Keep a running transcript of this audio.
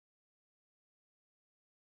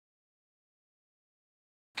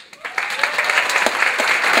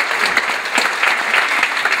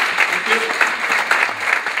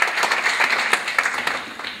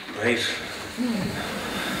great.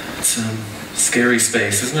 It's a scary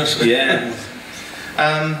space, isn't it? Yeah.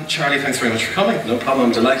 Charlie, thanks very much for coming. No problem,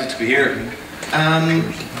 I'm delighted to be here.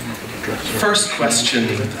 First question,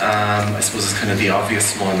 I suppose is kind of the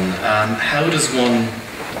obvious one. How does one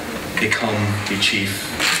become the chief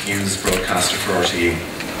news broadcaster for RTE?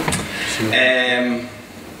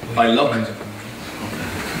 By luck.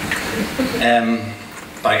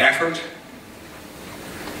 By effort.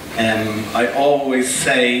 I always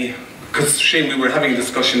say, because Shane, we were having a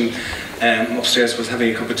discussion upstairs, was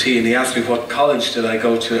having a cup of tea, and he asked me what college did I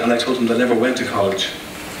go to, and I told him that I never went to college.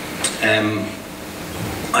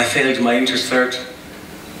 I failed my intercert,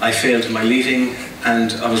 I failed my leaving,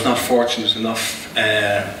 and I was not fortunate enough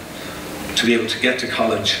to be able to get to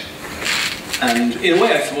college. And in a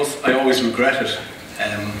way, I suppose I always regret it.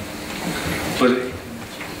 But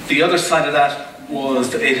the other side of that was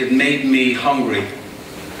that it had made me hungry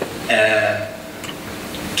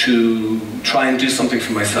to try and do something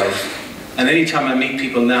for myself. And anytime I meet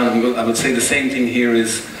people now, I would say the same thing here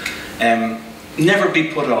is, never be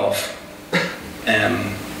put off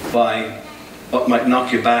by what might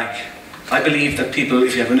knock you back. I believe that people,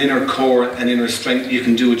 if you have an inner core and inner strength, you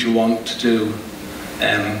can do what you want to do.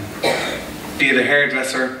 Be it a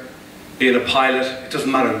hairdresser, be it a pilot, it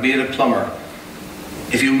doesn't matter, be it a plumber.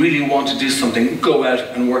 If you really want to do something, go out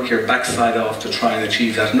and work your backside off to try and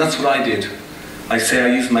achieve that. And that's what I did. I say I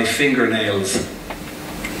used my fingernails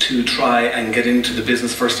to try and get into the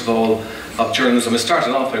business, first of all, of journalism. I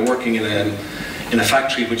started off by working in a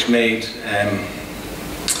factory which made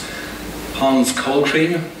Pond's cold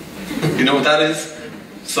cream. You know what that is?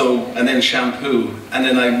 So, and then shampoo. And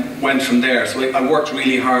then I went from there. So I worked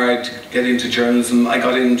really hard to get into journalism. I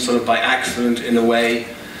got in sort of by accident in a way.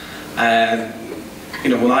 You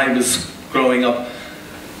know, when I was growing up,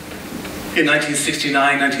 in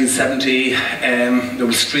 1969, 1970, there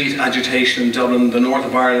was street agitation in Dublin. The north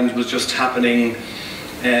of Ireland was just happening.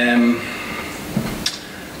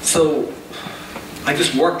 So I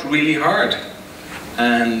just worked really hard.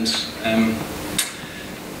 And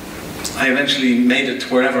I eventually made it to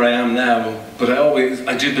wherever I am now. But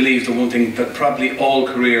I do believe the one thing that probably all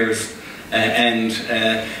careers end,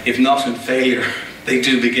 if not in failure, they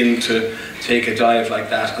do begin to take a dive like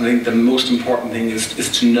that. I think the most important thing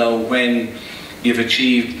is to know when you've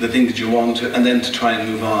achieved the thing that you want to, and then to try and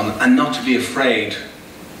move on, and not to be afraid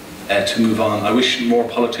to move on. I wish more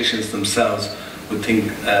politicians themselves would think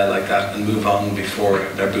like that and move on before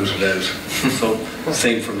they're booted out. So,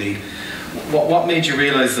 same for me. What made you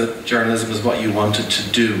realise that journalism is what you wanted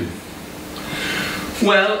to do?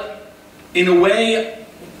 Well, in a way,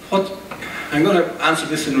 I'm going to answer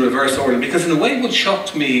this in reverse order, because in a way what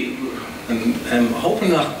shocked me, and I'm hoping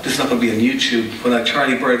this is not going to be on YouTube, when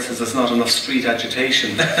Charlie Bird says there's not enough street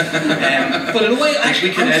agitation. But in a way,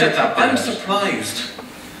 actually, I'm surprised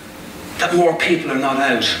that more people are not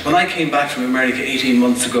out. When I came back from America 18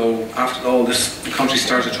 months ago, after all this, the country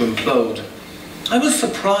started to implode, I was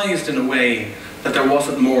surprised in a way that there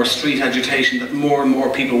wasn't more street agitation, that more and more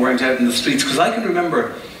people weren't out in the streets, because I can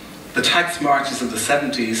remember the tax marches of the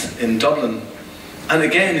 70s in Dublin, and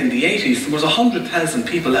again in the 80s, there was 100,000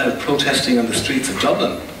 people out protesting on the streets of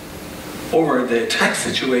Dublin over the tax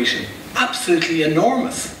situation. Absolutely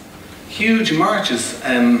enormous. Huge marches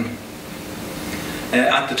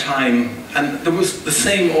at the time, and there was the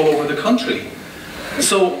same all over the country.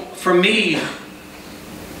 So for me,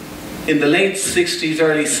 in the late 60s,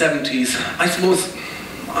 early 70s, I suppose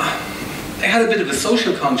I had a bit of a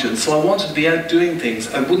social conscience, so I wanted to be out doing things.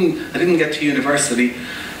 I didn't get to university,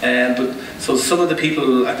 so some of the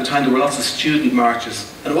people at the time, there were lots of student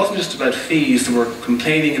marches, and it wasn't just about fees. They were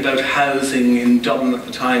complaining about housing in Dublin at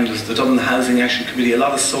the time. There was the Dublin Housing Action Committee, a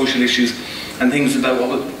lot of social issues and things about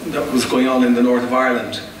what was going on in the north of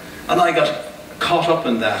Ireland. And I got caught up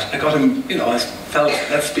in that. I felt,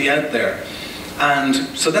 let's be out there. And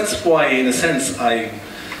so that's why, in a sense, I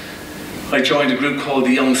joined a group called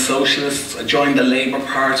the Young Socialists. I joined the Labour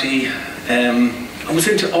Party. I was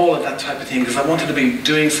into all of that type of thing because I wanted to be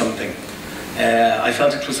doing something. I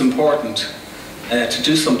felt it was important to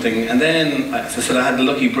do something. And then, as I said, I had the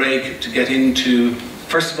lucky break to get into,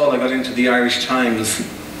 first of all, I got into the Irish Times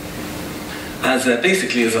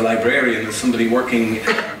basically as a librarian, as somebody working.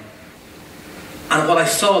 And what I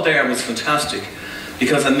saw there was fantastic,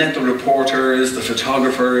 because I met the reporters, the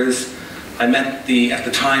photographers. I met, at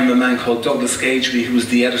the time, a man called Douglas Gageby, who was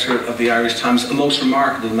the editor of the Irish Times, a most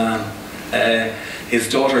remarkable man. His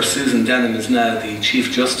daughter, Susan Denham, is now the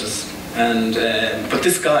Chief Justice. But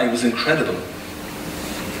this guy was incredible.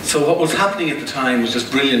 So what was happening at the time was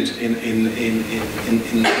just brilliant in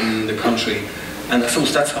the country. And I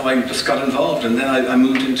suppose that's how I just got involved. And then I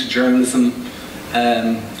moved into journalism,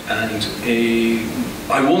 and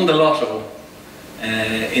I won the lotto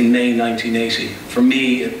in May 1980. For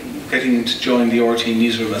me, getting to join the RT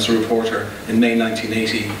newsroom as a reporter in May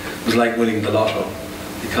 1980 was like winning the lotto,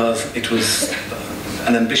 because it was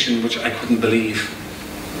an ambition which I couldn't believe,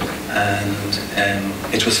 and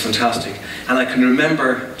it was fantastic. And I can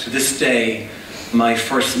remember to this day my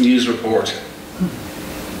first news report.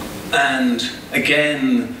 And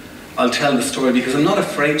again, I'll tell the story because I'm not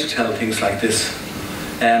afraid to tell things like this.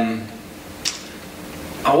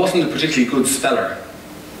 I wasn't a particularly good speller,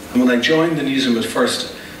 and when I joined the newsroom at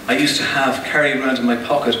first, I used to carry around in my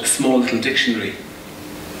pocket a small little dictionary.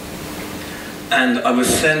 And I was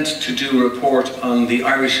sent to do a report on the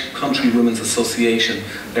Irish Country Women's Association,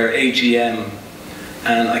 their AGM.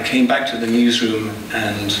 And I came back to the newsroom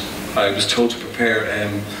and I was told to prepare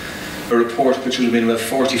a report which would have been about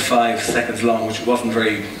 45 seconds long, which wasn't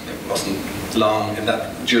long in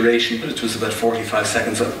that duration, but it was about 45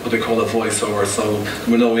 seconds of what they call a voiceover, so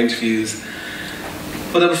there were no interviews.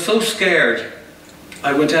 But I was so scared,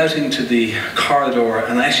 I went out into the corridor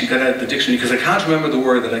and I actually got out the dictionary, because I can't remember the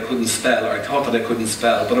word that I couldn't spell, or I thought that I couldn't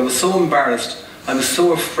spell, but I was so embarrassed, I was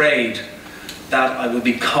so afraid that I would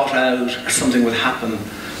be caught out or something would happen,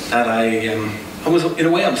 that I was, in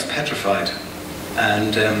a way, I was petrified.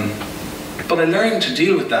 And but I learned to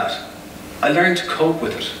deal with that. I learned to cope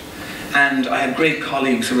with it. And I had great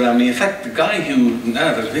colleagues around me. In fact, the guy who,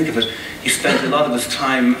 now that I think of it, he spent a lot of his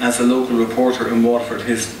time as a local reporter in Waterford.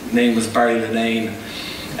 His name was Barry Linnane,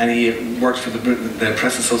 and he worked for the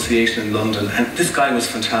Press Association in London. And this guy was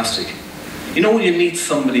fantastic. You know, when you meet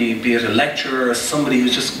somebody, be it a lecturer or somebody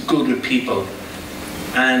who's just good with people,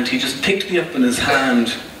 and he just picked me up in his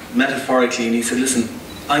hand, metaphorically, and he said, listen,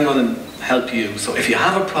 I'm going to help you. So if you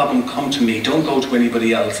have a problem, come to me. Don't go to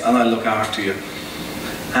anybody else, and I'll look after you.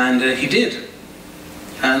 And he did.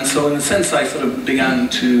 And so in a sense I sort of began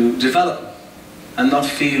to develop and not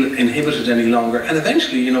feel inhibited any longer. And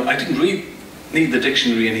eventually, you know, I didn't really need the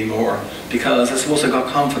dictionary anymore, because I suppose I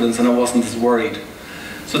got confidence and I wasn't as worried.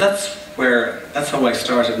 So that's how I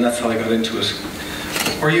started, and that's how I got into it.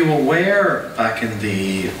 Were you aware back in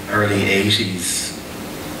the early 80s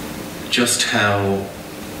just how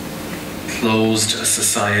closed a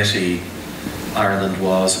society Ireland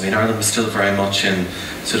was? I mean, Ireland was still very much in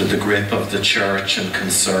sort of the grip of the church and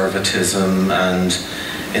conservatism, and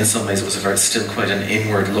in some ways it was still quite an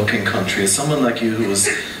inward-looking country. As someone like you who was,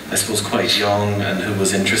 I suppose, quite young and who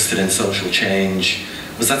was interested in social change,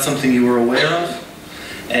 was that something you were aware of?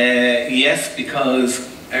 Yes, because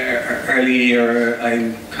earlier,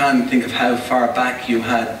 I can't think of how far back you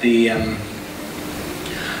had the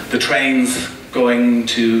trains going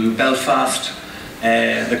to Belfast,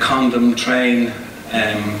 the condom train,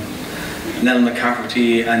 Nell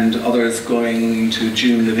McCafferty and others going to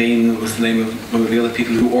June Levine was the name of one of the other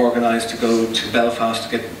people who organised to go to Belfast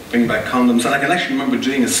to bring back condoms. And I can actually remember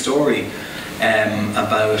doing a story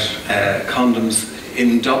about condoms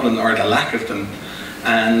in Dublin, or the lack of them.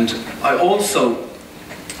 And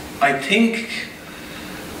I think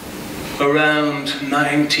around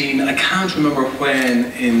I can't remember when,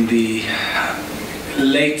 in the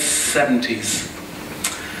late 70s,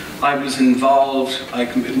 I was involved,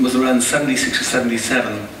 it was around 76 or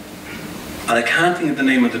 77, and I can't think of the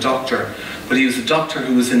name of the doctor, but he was a doctor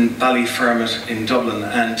who was in Ballyfermot in Dublin,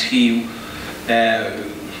 and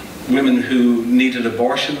women who needed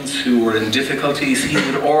abortions, who were in difficulties, he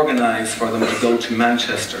would organise for them to go to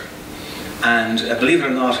Manchester. And believe it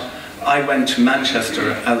or not, I went to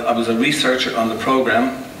Manchester. I was a researcher on the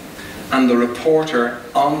programme, and the reporter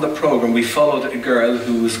on the programme, we followed a girl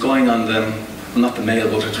who was going on not the mail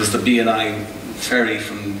boat, it was the B&I ferry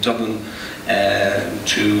from Dublin I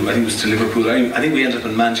think it was to Liverpool. I think we ended up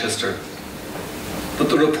in Manchester. But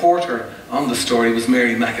the reporter on the story was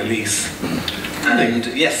Mary McAleese. And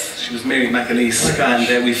yes, she was Mary McAleese.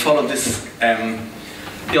 And we followed this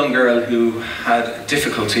young girl who had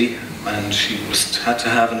difficulty, and she had to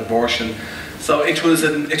have an abortion. So it was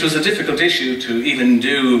a difficult issue to even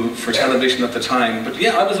do for television at the time. But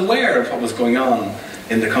yeah, I was aware of what was going on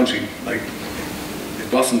in the country. Like,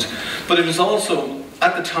 it wasn't, but it was also,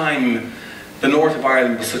 at the time, the north of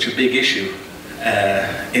Ireland was such a big issue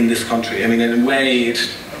in this country. I mean, in a way,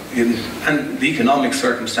 and the economic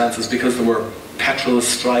circumstances, because there were petrol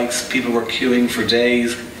strikes, people were queuing for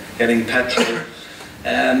days getting petrol.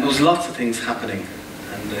 There was lots of things happening,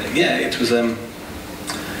 and yeah, it was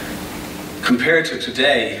compared to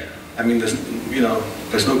today. I mean,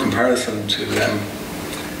 there's no comparison to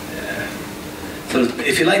So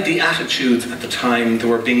if you like, the attitudes at the time, they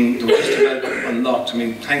were just about unlocked. I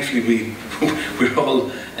mean, thankfully we're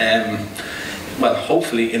all, well,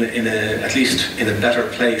 hopefully at least in a better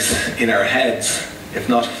place in our heads, if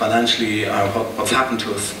not financially, what's happened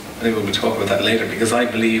to us. I think we'll talk about that later, because I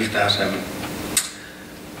believe that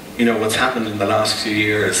you know, what's happened in the last few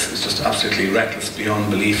years is just absolutely reckless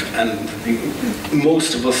beyond belief, and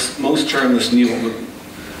most of us, most journalists knew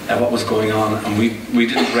what was going on, and we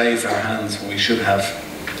didn't raise our hands when we should have.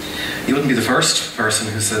 You wouldn't be the first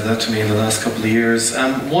person who said that to me in the last couple of years.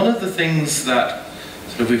 One of the things that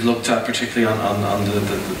sort of we've looked at, particularly on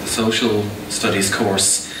the social studies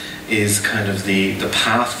course, is kind of the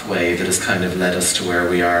pathway that has kind of led us to where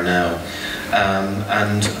we are now.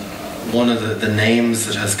 And one of the names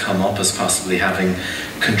that has come up as possibly having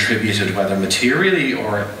contributed, whether materially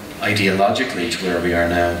or ideologically, to where we are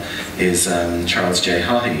now is Charles J.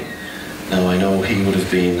 Haughey. Now, I know he would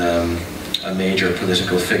have been a major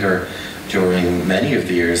political figure during many of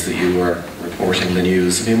the years that you were reporting the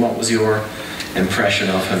news. I mean, what was your impression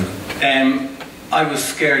of him? I was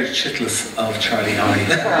scared shitless of Charlie Haughey.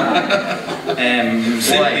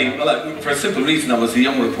 Simply, well, for a simple reason, I was a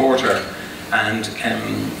young reporter, and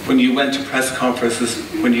when you went to press conferences,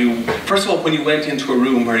 first of all, when you went into a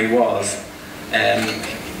room where he was,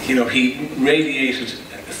 you know, he radiated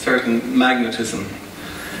a certain magnetism,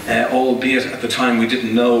 albeit at the time we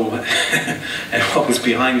didn't know what was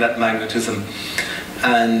behind that magnetism,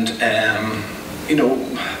 and you know,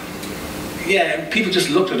 yeah, people just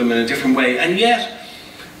looked at him in a different way. And yet,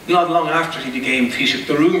 not long after he became Taoiseach,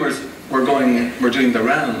 the rumours were doing the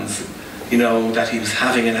rounds, you know, that he was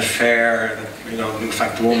having an affair. That, you know, in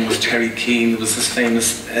fact, the one was Terry Keane. There was this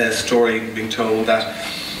famous story being told that,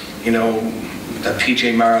 you know, that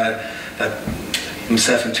PJ Mara, that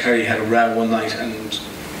himself and Terry had a row one night, and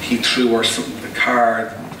he threw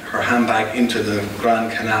her handbag into the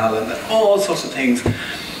Grand Canal, and all sorts of things.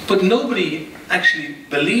 But nobody actually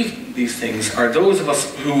believed these things, or those of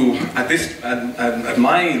us who, at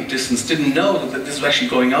my distance, didn't know that this was actually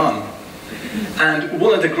going on. And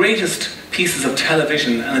one of the greatest pieces of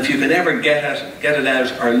television, and if you can ever get it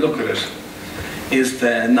out or look at it, is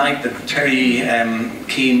the night that Terry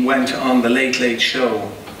Keane went on the Late Late Show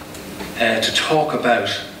to talk about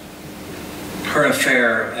her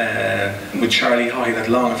affair with Charlie Haughey, that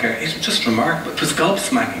long affair. It was just remarkable. It was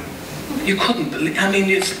gobsmacking. You couldn't believe, I mean,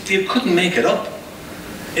 you couldn't make it up.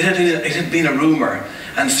 It had been a rumour,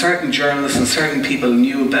 and certain journalists and certain people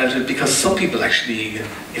knew about it, because some people actually,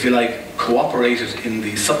 if you like, cooperated in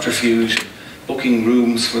the subterfuge, booking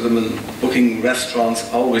rooms for them and booking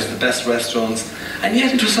restaurants, always the best restaurants, and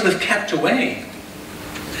yet it was sort of kept away.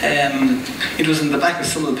 It was in the back of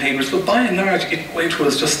some of the papers, but by and large it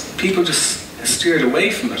was just, people just steered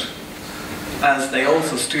away from it, as they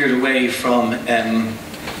also steered away from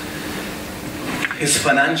his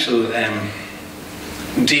financial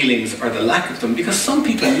dealings, or the lack of them, because some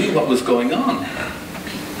people knew what was going on.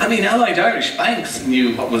 I mean, Allied Irish banks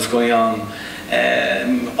knew what was going on.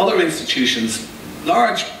 Other institutions,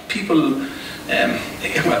 large people,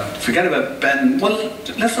 well, forget about Ben, well,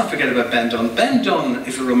 let's not forget about Ben Dunn. Ben Dunn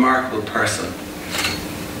is a remarkable person.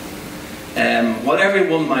 Whatever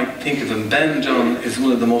one might think of him, Ben Dunn is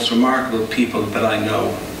one of the most remarkable people that I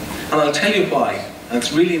know. And I'll tell you why, and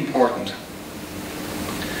it's really important.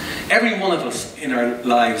 Every one of us in our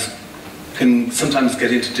lives can sometimes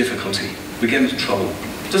get into difficulty. We get into trouble.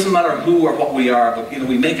 It doesn't matter who or what we are, but you know,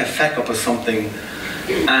 we make a feck up of something,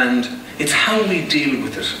 and it's how we deal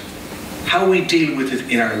with it. How we deal with it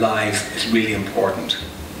in our lives is really important.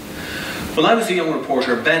 When I was a young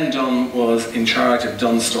reporter, Ben Dunn was in charge of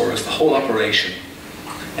Dunn Stores, the whole operation.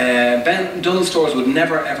 Dunn Stores would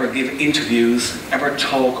never ever give interviews, ever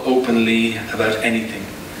talk openly about anything.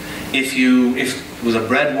 If it was a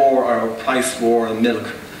bread war or a price war on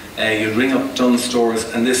milk, you'd ring up Dunn Stores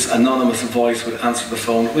and this anonymous voice would answer the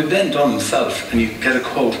phone with Ben Dunn himself, and you'd get a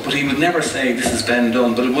quote, but he would never say this is Ben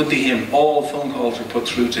Dunn, but it would be him. All phone calls were put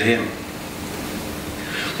through to him.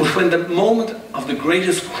 But when the moment of the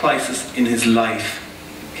greatest crisis in his life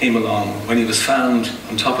came along, when he was found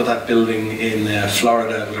on top of that building in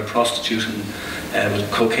Florida with a prostitute and with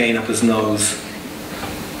cocaine up his nose,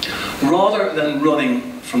 rather than running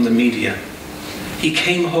from the media, he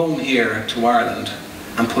came home here to Ireland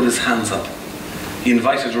and put his hands up. He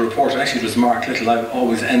invited a reporter, actually it was Mark Little. I'm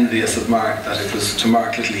always envious of Mark, that it was to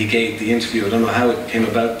Mark Little he gave the interview. I don't know how it came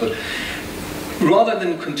about, but rather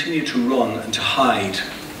than continue to run and to hide,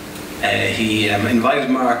 he invited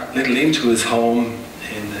Mark Little into his home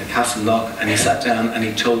in Castleknock, and he sat down and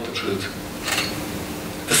he told the truth.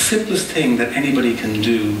 The simplest thing that anybody can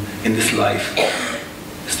do in this life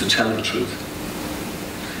is to tell the truth.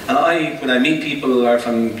 And when I meet people or if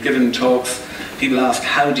I'm giving talks, people ask,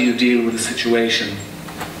 how do you deal with a situation?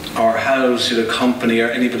 Or how should a company or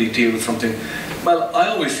anybody deal with something? Well, I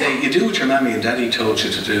always say, you do what your mammy and daddy told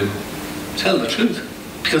you to do. Tell the truth.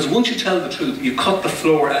 Because once you tell the truth, you cut the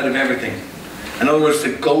floor out of everything. In other words,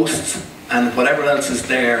 the ghosts and whatever else is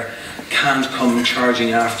there can't come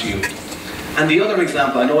charging after you. And the other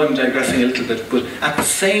example, I know I'm digressing a little bit, but at the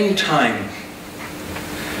same time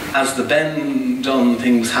as the Ben Dunn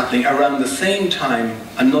thing was happening, around the same time,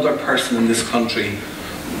 another person in this country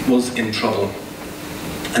was in trouble.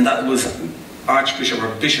 And that was Archbishop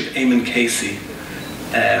or Bishop Eamon Casey,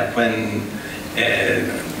 when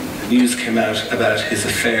news came out about his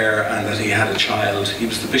affair and that he had a child. He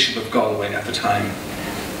was the Bishop of Galway at the time.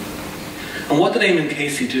 And what did Eamon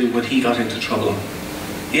Casey do when he got into trouble?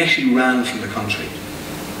 He actually ran from the country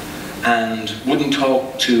and wouldn't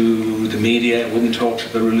talk to the media, wouldn't talk to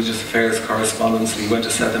the religious affairs correspondents. He went to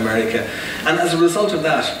South America. And as a result of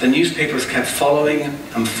that, the newspapers kept following him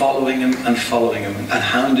and following him and following him and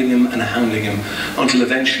hounding him and hounding him until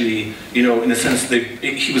eventually, you know, in a sense,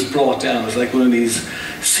 he was brought down. It was like one of these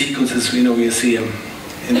sequences, you know, where you see him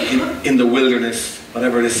in the wilderness,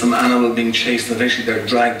 whatever it is, some animal being chased, and eventually they're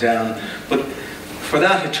dragged down. But for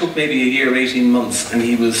that, it took maybe a year, 18 months, and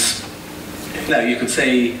he was, now you could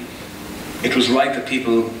say, it was right that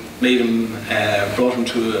people made him, brought him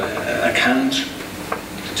to account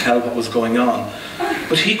to tell what was going on.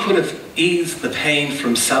 But he could have eased the pain for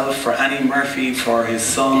himself, for Annie Murphy, for his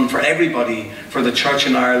son, for everybody, for the church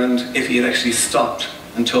in Ireland, if he had actually stopped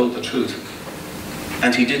and told the truth.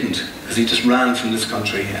 And he didn't, because he just ran from this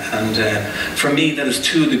country. And for me, that is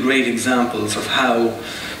two of the great examples of how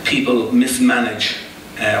people mismanage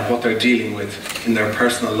what they're dealing with in their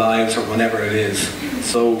personal lives or whenever it is.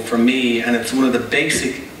 So for me, and it's one of the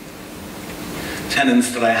basic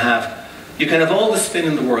tenets that I have, you can have all the spin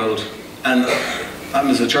in the world, and I'm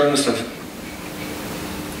as a journalist,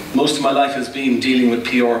 most of my life has been dealing with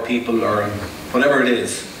PR people or whatever it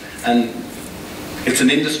is, and it's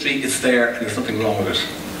an industry, it's there, and there's nothing wrong with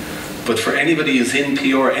it. But for anybody who's in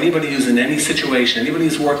PR, anybody who's in any situation, anybody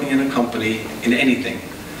who's working in a company, in anything,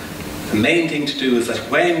 the main thing to do is that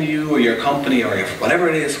when you or your company or whatever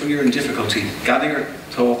it is, when you're in difficulty, gather your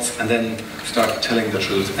thoughts and then start telling the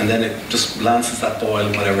truth, and then it just lances that boil,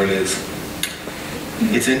 whatever it is.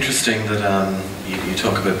 It's interesting that you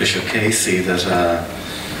talk about Bishop Casey, that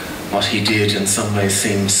what he did in some ways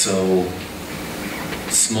seems so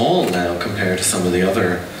small now compared to some of the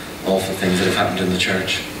other awful things that have happened in the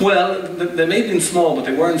church. Well, they may have been small, but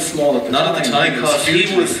they weren't small at the time. Not at the time,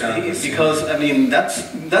 because I mean,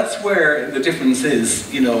 that's where the difference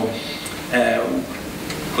is. You know,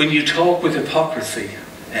 when you talk with hypocrisy,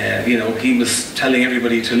 you know, he was telling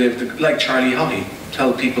everybody to live like Charlie Haughey,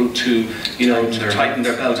 tell people to, you know, to tighten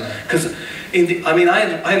their belt. Because I mean, I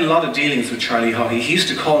had a lot of dealings with Charlie Haughey. He used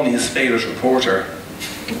to call me his favourite reporter,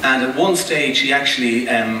 and at one stage he actually.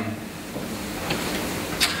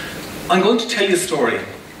 I'm going to tell you a story,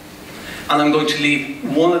 and I'm going to leave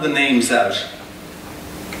one of the names out.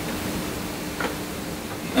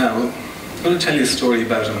 Now, I'm going to tell you a story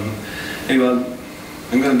about him. Anyway,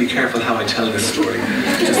 I'm going to be careful how I tell this story.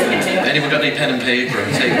 Anyone got any pen and paper?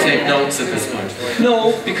 Take notes at this point.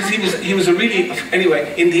 No, because he was a really,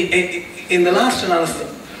 anyway, in the last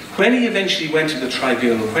analysis, when he eventually went to the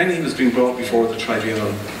tribunal, when he was being brought before the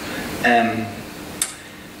tribunal,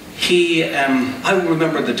 I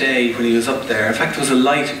remember the day when he was up there. In fact, there was a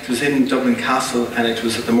light, it was in Dublin Castle, and it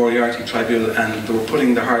was at the Moriarty Tribunal, and they were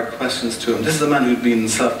putting the hard questions to him. This is a man who'd been in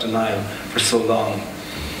self-denial for so long.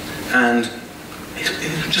 And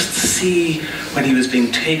just to see when he was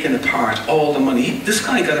being taken apart, all the money. This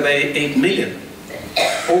guy got about 8 million.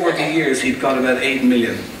 Over the years, he'd got about 8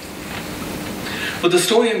 million. But the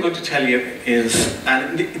story I'm going to tell you is,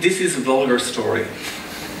 and this is a vulgar story,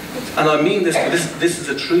 and I mean this, but this is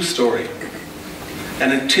a true story,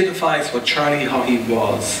 and it typifies what Charlie Haughey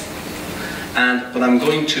was. But I'm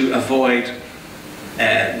going to avoid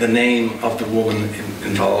the name of the woman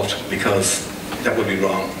involved, because that would be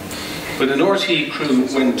wrong. But an RT crew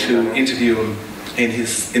went to interview him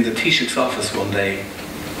in the Taoiseach's office one day,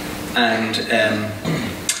 and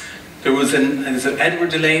there was Edward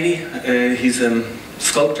Delaney. He's a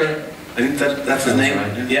sculptor. I think that's his name.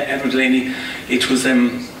 Right, yeah, Edward Delaney. It was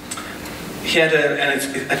he had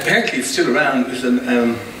apparently it's still around. It was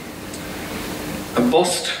a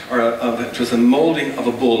bust, or it was a moulding of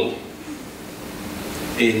a bull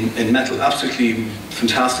in metal. Absolutely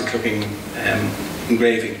fantastic looking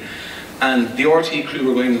engraving. And the RT crew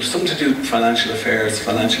were going, something to do with financial affairs,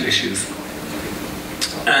 financial issues.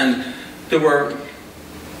 And there were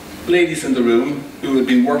ladies in the room who had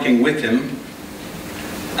been working with him,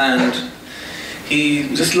 and he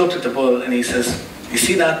just looked at the bull and he says, "You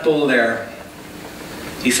see that bull there?"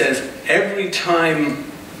 He says, "Every time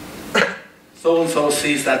so-and-so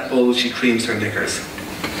sees that bull, she creams her knickers."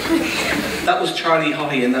 That was Charlie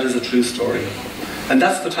Haughey, and that is a true story. And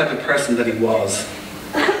that's the type of person that he was.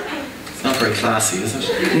 It's not very classy, is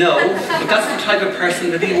it? No, but that's the type of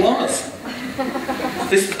person that he was.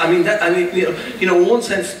 In one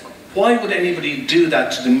sense, why would anybody do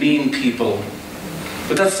that to the mean people?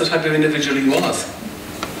 But that's the type of individual he was.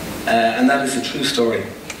 And that is a true story.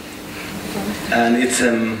 And it's,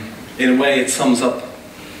 in a way, it sums up.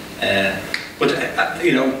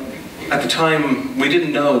 At the time, we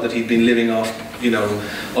didn't know that he'd been living off,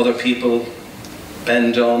 other people,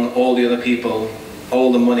 Ben Dunn, all the other people,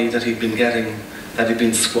 all the money that he'd been getting, that he'd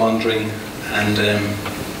been squandering, and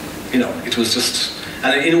it was just,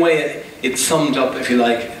 and in a way, it summed up, if you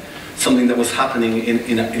like, something that was happening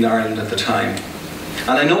in Ireland at the time.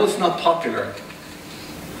 And I know it's not popular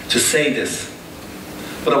to say this,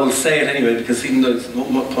 but I will say it anyway, because even though there's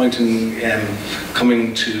no point in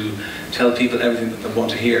coming to tell people everything that they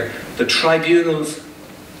want to hear, the tribunals,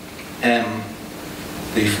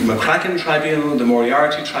 the McCracken Tribunal, the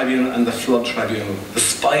Moriarty Tribunal and the Flood Tribunal,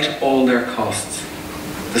 despite all their costs,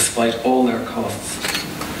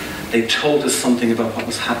 they told us something about what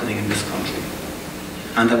was happening in this country,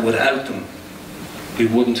 and that without them we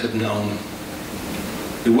wouldn't have known.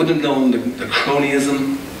 We wouldn't have known the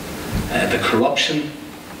cronyism, the corruption,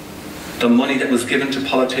 the money that was given to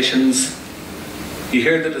politicians. You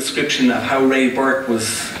hear the description of how Ray Burke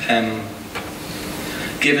was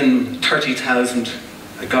given 30,000.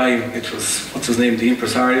 A guy, it was, what's his name, the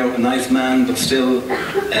impresario, a nice man, but still,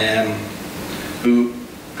 who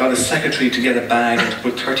got his secretary to get a bag and to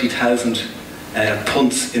put 30,000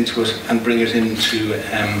 punts into it and bring it into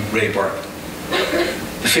Ray Burke.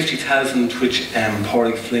 The 50,000 which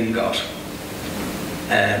Pádraig Flynn got.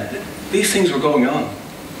 These things were going on.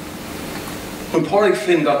 When Pádraig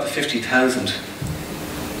Flynn got the 50,000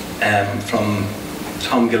 from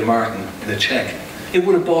Tom Gilmartin in a cheque, it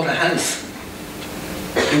would have bought a house.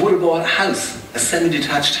 It would have bought a house, a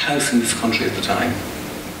semi-detached house in this country at the time.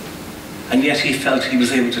 And yet he felt he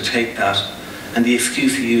was able to take that, and the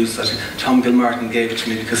excuse he used, that Tom Gilmartin gave it to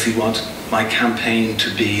me because he wanted my campaign to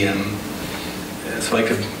be, so I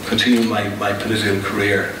could continue my political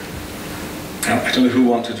career. I don't know who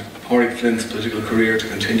wanted Pádraig Flynn's political career to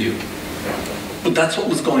continue, but that's what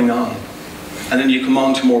was going on. And then you come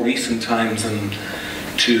on to more recent times and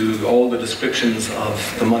to all the descriptions of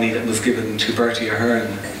the money that was given to Bertie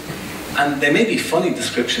Ahern. And they may be funny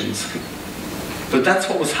descriptions, but that's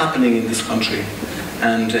what was happening in this country.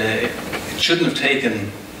 And it shouldn't have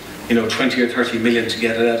taken 20 or 30 million to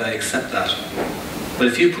get it out, I accept that. But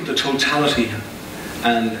if you put the totality,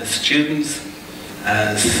 and as students,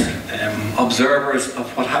 as observers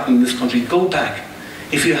of what happened in this country, go back.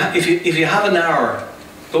 If you have an hour,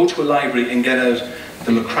 go to a library and get out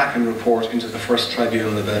the McCracken report into the first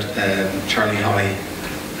tribunal about Charlie Haughey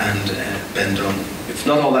and Ben Dunn. It's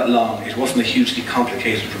not all that long. It wasn't a hugely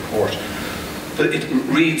complicated report, but it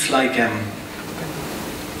reads like a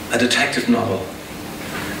detective novel.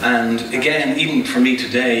 And again, even for me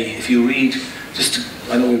today, if you read,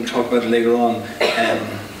 I know we'll talk about it later on,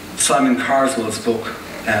 Simon Carswell's book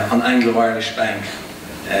on Anglo-Irish Bank,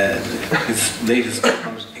 his latest book,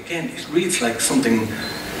 again, it reads like something.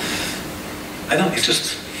 It's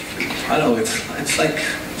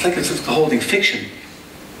like it's just holding fiction,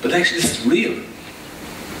 but actually it's real.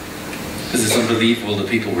 Because it's unbelievable that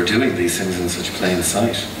people were doing these things in such plain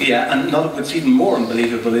sight. Yeah, and what's even more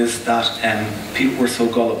unbelievable is that people were so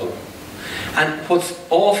gullible. And what's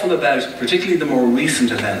awful about, particularly the more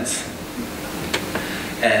recent events,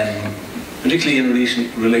 particularly in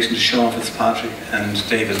relation to Sean Fitzpatrick and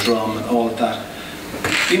David Drum and all of that,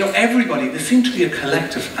 everybody, there seemed to be a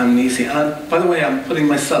collective amnesia. And by the way, I'm putting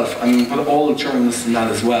myself, but all journalists in that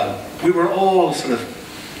as well. We were all sort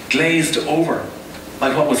of glazed over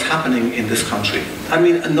by what was happening in this country.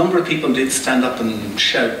 A number of people did stand up and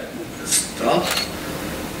shout, "Stop."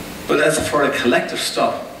 But as for a collective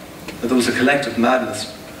stop, there was a collective madness.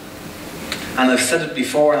 And I've said it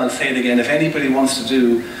before and I'll say it again, if anybody wants to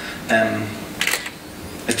do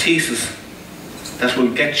a thesis that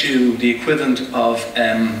will get you the equivalent of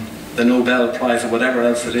the Nobel Prize or whatever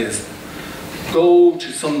else it is, go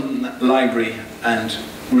to some library and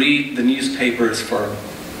read the newspapers for,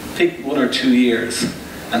 take 1 or 2 years,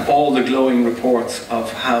 and all the glowing reports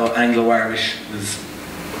of how Anglo-Irish was,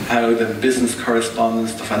 how the business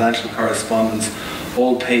correspondents, the financial correspondents,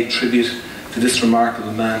 all paid tribute to this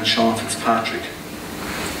remarkable man, Sean Fitzpatrick.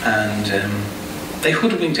 and they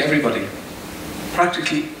hoodwinked everybody,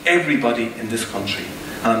 practically everybody in this country.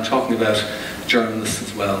 And I'm talking about journalists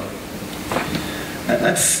as well.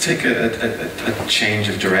 Let's take a change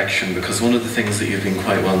of direction, because one of the things that you've been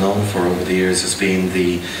quite well known for over the years has been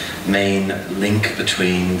the main link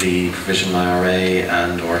between the Provisional IRA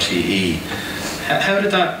and RTE. How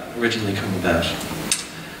did that originally come about?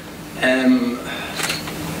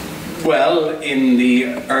 Well, in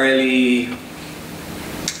the early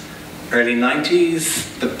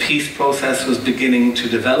 90s, the peace process was beginning to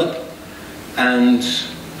develop, and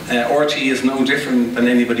RTE is no different than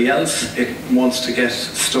anybody else. It wants to get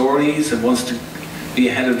stories, it wants to be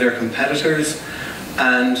ahead of their competitors,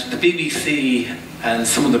 and the BBC and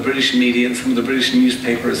some of the British media and some of the British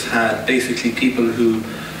newspapers had basically people who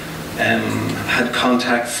had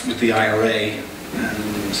contacts with the IRA,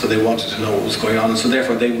 and so they wanted to know what was going on, and so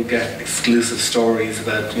therefore they would get exclusive stories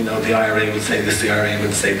about, you know, the IRA would say this, the IRA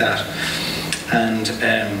would say that. And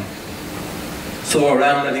so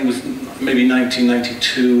around, I think it was maybe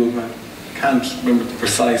 1992, I can't remember the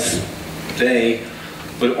precise day,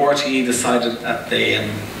 but RTE decided that they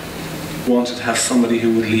wanted to have somebody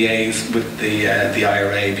who would liaise with the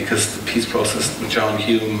IRA, because the peace process with John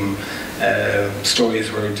Hume,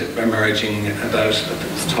 stories were emerging about that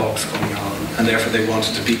there was talks going on, and therefore they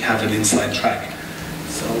wanted to have an inside track.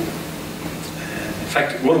 So, in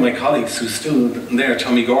fact, one of my colleagues who's still there,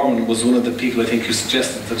 Tommy Gorman, was one of the people I think who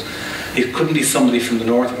suggested that it couldn't be somebody from the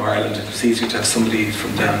north of Ireland, it was easier to have somebody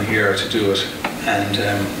from down here to do it. And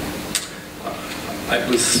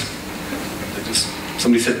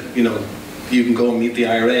somebody said, you know, you can go and meet the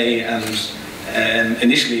IRA, and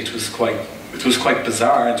initially it was quite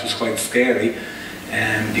bizarre, it was quite scary,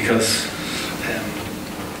 because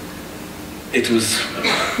it was,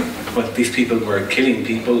 well, these people were killing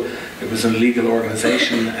people, it was an illegal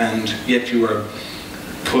organisation, and yet you were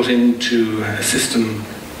put into a system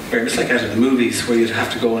where it's like out of the movies, where you'd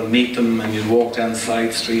have to go and meet them, and you'd walk down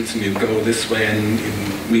side streets, and you'd go this way and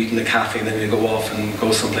you'd meet in a cafe, and then you'd go off and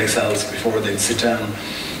go someplace else before they'd sit down.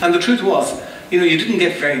 And the truth was, you know, you didn't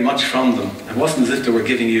get very much from them. It wasn't as if they were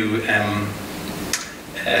giving you,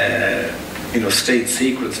 you know, state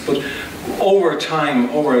secrets. But over time,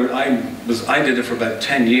 I did it for about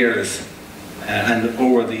 10 years, and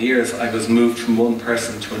over the years I was moved from one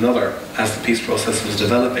person to another as the peace process was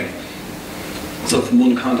developing. So from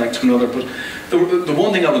one contact to another. But the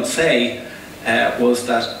one thing I would say was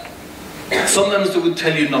that sometimes they would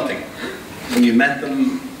tell you nothing. When you met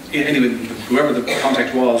them, anyway, whoever the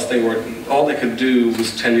contact was, all they could do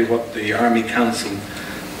was tell you what the Army Council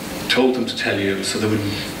told them to tell you. So they would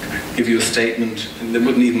give you a statement, and they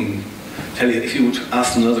wouldn't even tell you, if you would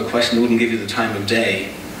ask them another question, they wouldn't give you the time of day.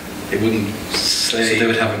 They wouldn't say... So they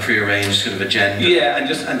would have a prearranged sort of agenda. Yeah,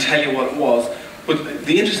 and tell you what it was. But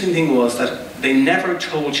the interesting thing was that they never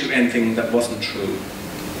told you anything that wasn't true.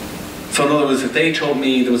 So in other words, if they told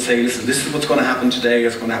me, they would say, listen, this is what's going to happen today,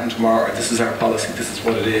 it's going to happen tomorrow, or this is our policy, this is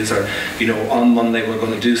what it is, or, you know, on Monday we're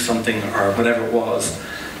going to do something, or whatever it was.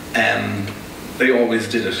 They always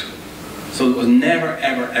did it. So it was never,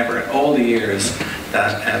 ever, ever, in all the years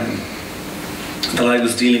that that I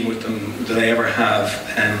was dealing with them, did I ever have,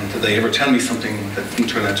 did they ever tell me something that didn't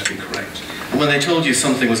turn out to be correct. When they told you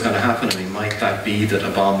something was going to happen, I mean, might that be that a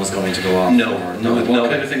bomb was going to go off? No. What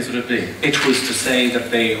kind of things would it be? It was to say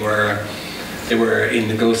that they were in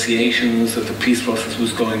negotiations, that the peace process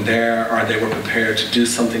was going there, or they were prepared to do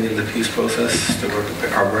something in the peace process, they were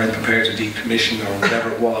weren't prepared to decommission, or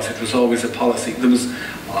whatever it was. It was always a policy. There was,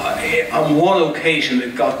 on one occasion,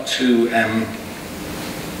 it got to,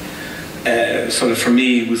 sort of for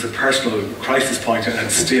me, was a personal crisis point, and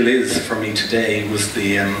it still is for me today, was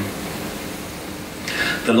the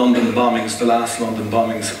London bombings, the last London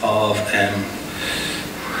bombings of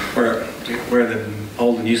where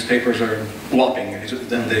all the newspapers are whopping.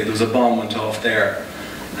 There was a bomb went off there,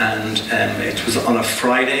 and it was on a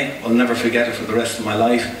Friday. I'll never forget it for the rest of my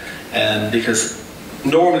life, because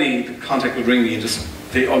normally the contact would ring me and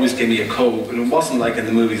they always gave me a code, and it wasn't like in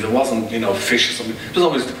the movies. It wasn't, you know, fish or something. It was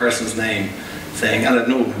always the person's name saying, and I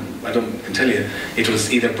can tell you, it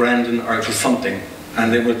was either Brendan or it was something.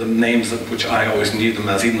 And they were the names which I always knew them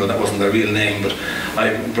as, even though that wasn't their real name. But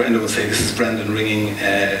Brendan would say, this is Brendan ringing,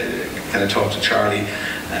 can I talk to Charlie?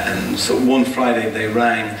 And so one Friday they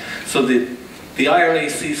rang. So the IRA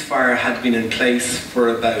ceasefire had been in place for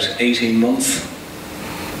about 18 months.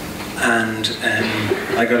 And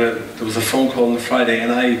there was a phone call on the Friday,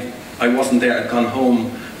 and I wasn't there. I'd gone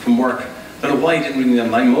home from work, I don't know why he didn't ring me on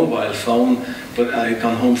my mobile phone, but I had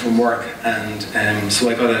gone home from work, and so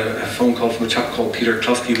I got a phone call from a chap called Peter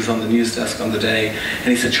Kluski, who was on the news desk on the day, and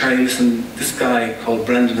he said, "Charlie, listen, this guy called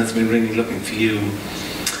Brendan has been ringing looking for you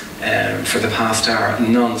for the past hour,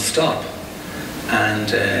 non-stop, and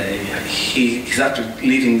he's after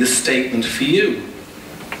leaving this statement for you,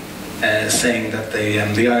 saying that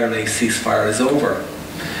the IRA ceasefire is over."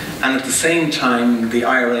 And at the same time, the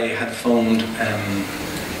IRA had phoned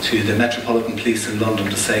to the Metropolitan Police in London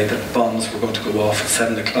to say that bombs were going to go off at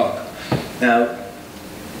 7 o'clock. Now,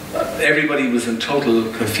 everybody was in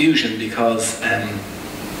total confusion because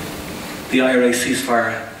the IRA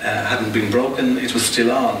ceasefire hadn't been broken, it was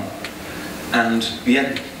still on. And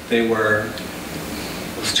yet there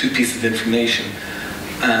was two pieces of information,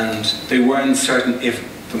 and they weren't certain if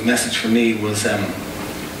the message for me was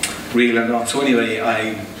real or not. So anyway,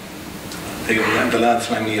 the lads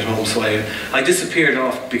rang me at home, so I disappeared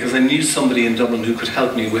off because I knew somebody in Dublin who could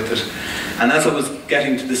help me with it. And as I was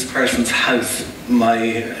getting to this person's house,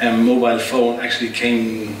 my mobile phone actually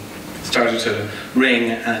started to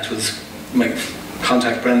ring, and it was my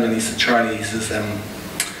contact Brendan. He said, "Charlie," he says,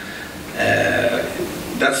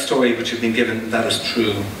 "that story which you've been given, that is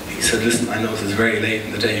true." He said, "Listen, I know it's very late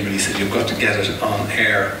in the day, but he said, you've got to get it on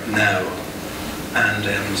air now." And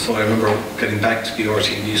so I remember getting back to the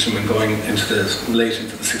RT newsroom and going late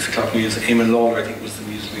into the 6 o'clock news. Eamon Lawler, I think, was the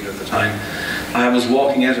news leader at the time. I was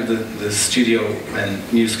walking out of the studio when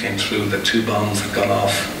news came through that 2 bombs had gone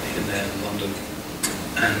off in London.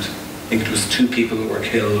 And I think it was 2 people who were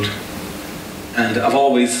killed. And I've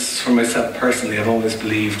always, for myself personally, I've always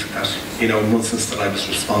believed that, in one sense, that I was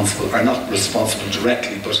responsible, or not responsible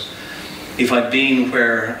directly, but if I'd been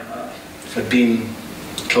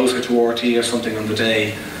closer to RT or something on the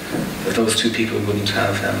day, that those 2 people wouldn't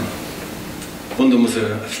have. One of them was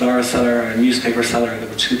a flower seller, a newspaper seller. There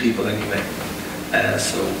were 2 people anyway.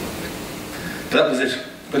 So that was it.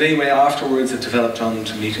 But anyway, afterwards it developed on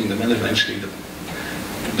to meeting them, and eventually the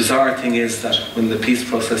bizarre thing is that when the peace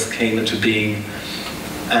process came into being,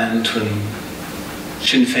 and when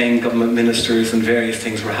Sinn Féin government ministers and various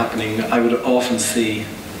things were happening, I would often see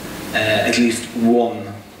at least one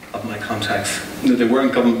of my contacts. They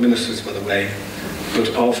weren't government ministers, by the way,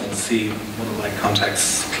 but often see one of my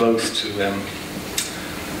contacts close to,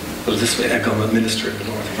 put it this way, a government minister in the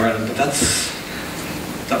north of Ireland. But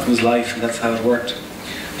that was life, and that's how it worked.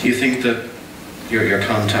 Do you think that your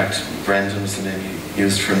contact, Brendan was the name you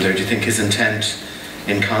used for him there, do you think his intent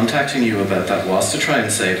in contacting you about that was to try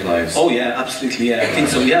and save lives? Oh yeah, absolutely, yeah. I think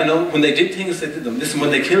so. Yeah, no, when they did things, they did them. Listen, when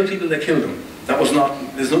they killed people, they killed them. That was not,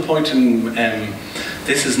 there's no point in,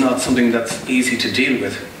 this is not something that's easy to deal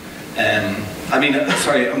with. I mean,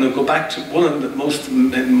 sorry, I'm going to go back to one of the most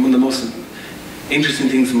interesting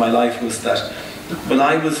things in my life was that when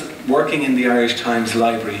I was working in the Irish Times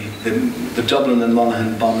library, the Dublin and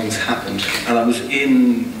Monaghan bombings happened, and I was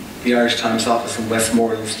in the Irish Times office in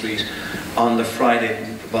Westmoreland Street on the Friday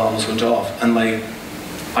the bombs went off, and I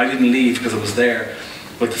didn't leave because I was there,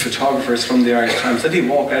 but the photographers from the Irish Times, they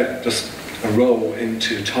walk out just a row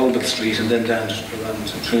into Talbot Street and then down around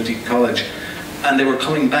Trinity College, and they were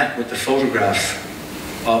coming back with the photographs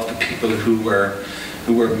of the people who were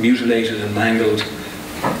mutilated and mangled,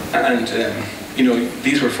 and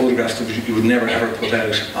these were photographs that you would never ever put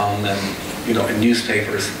out on in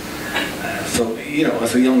newspapers. So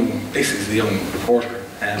as a young reporter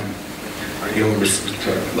or a young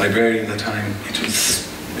librarian at the time, it was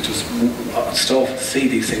stuff to see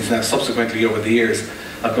these things. Now subsequently over the years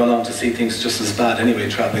I've gone on to see things just as bad anyway,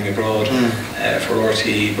 travelling abroad for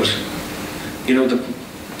RT, but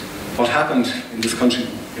what happened in this country,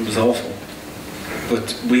 it was awful,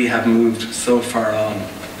 but we have moved so far on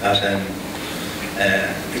that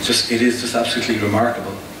it is just absolutely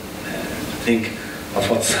remarkable to think of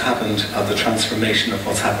what's happened, of the transformation of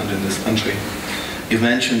what's happened in this country. You've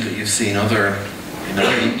mentioned that you've seen other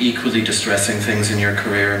equally distressing things in your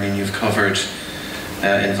career. I mean, you've covered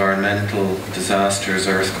environmental disasters,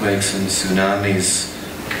 earthquakes and tsunamis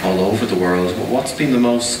all over the world. What's been the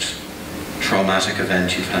most traumatic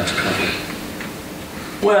event you've had to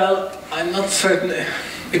cover? Well, I'm not certain.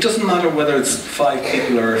 It doesn't matter whether it's 5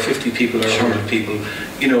 people or 50 people or 100 people.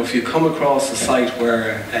 If you come across a site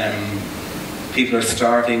where people are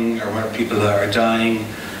starving or where people are dying,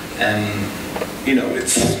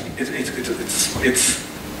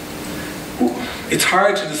 it's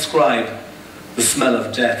hard to describe the smell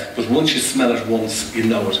of death, but once you smell it once, you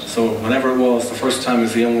know it. So whenever it was, the first time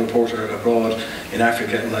as a young reporter abroad in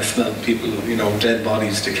Africa, and I smelled people, dead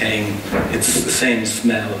bodies decaying, it's the same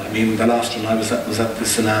smell. I mean, the last one I was at the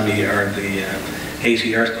tsunami or the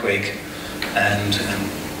Haiti earthquake, and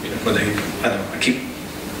where they, I don't know,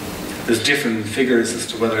 there's different figures as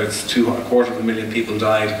to whether it's a quarter of a million people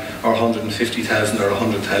died, or 150,000 or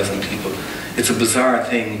 100,000 people. It's a bizarre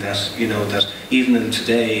thing that, you know, that even in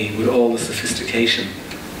today, with all the sophistication,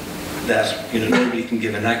 that, you know, nobody can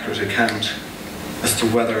give an accurate account as to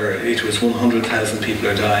whether it was 100,000 people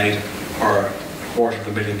who died or a quarter of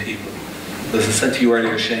a million people. But as I said to you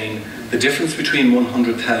earlier, Shane, the difference between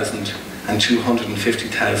 100,000 and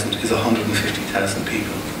 250,000 is 150,000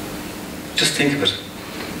 people. Just think of it.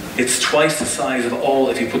 It's twice the size of all,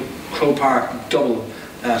 if you put Croke Park, double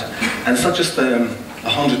that. And it's not just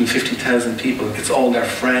 150,000 people, it's all their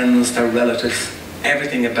friends, their relatives,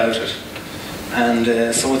 everything about it.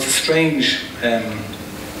 And so it's a strange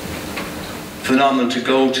phenomenon to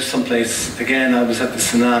go to someplace. Again, I was at the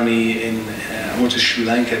tsunami I went to Sri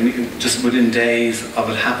Lanka, just within days of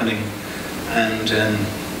it happening. And,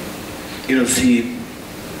 you know, see,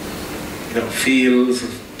 you know, fields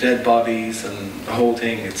of dead bodies and the whole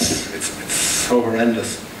thing, it's so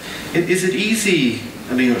horrendous. Is it easy?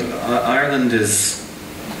 I mean, Ireland is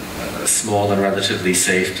a small and relatively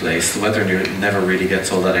safe place. The weather never really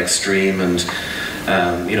gets all that extreme, and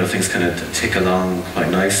you know, things kind of tick along quite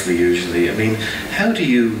nicely usually. I mean, how do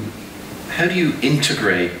you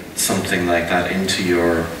integrate something like that into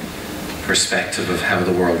your perspective of how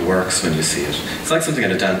the world works when you see it? It's like something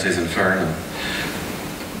out of Dante's Inferno.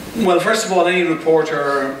 Well, first of all, any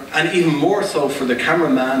reporter, and even more so for the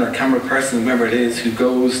cameraman or camera person, whoever it is, who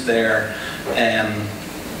goes there,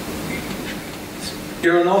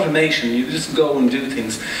 you're an automation, you just go and do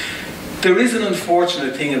things. There is an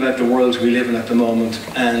unfortunate thing about the world we live in at the moment,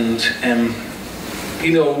 and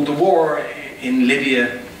you know, the war in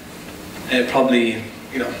Libya, probably,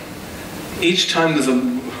 you know, each time there's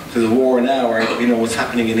a war now, or you know, what's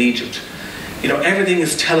happening in Egypt, you know, everything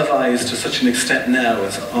is televised to such an extent now.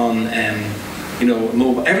 It's on, you know,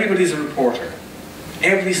 mobile. Everybody's a reporter.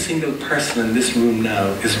 Every single person in this room now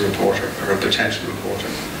is a reporter, or a potential reporter,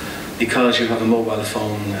 because you have a mobile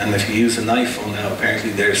phone, and if you use an iPhone now,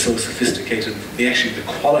 apparently they're so sophisticated. The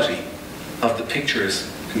quality of the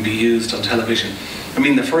pictures can be used on television. I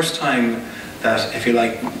mean, the first time that, if you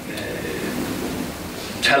like,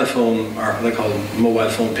 telephone, or what I call mobile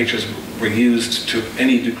phone pictures, were used to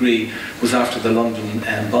any degree was after the London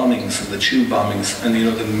bombings and the tube bombings, and you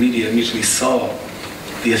know, the media immediately saw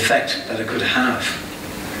the effect that it could have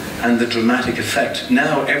and the dramatic effect.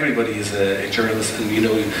 Now everybody is a journalist, and you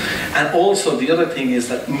know, and also the other thing is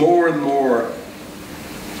that more and more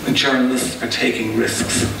journalists are taking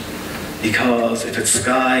risks, because if it's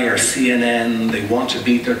Sky or CNN, they want to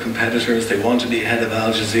beat their competitors, they want to be ahead of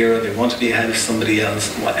Al Jazeera, they want to be ahead of somebody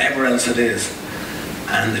else, whatever else it is,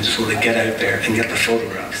 and they just want to get out there and get the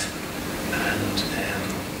photographs.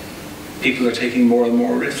 And people are taking more and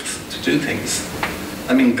more risks to do things.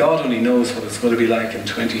 I mean, God only knows what it's going to be like in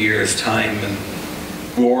 20 years' time, and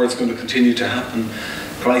war is going to continue to happen,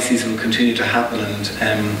 crises will continue to happen,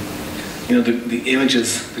 and you know, the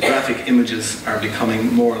images, the graphic images are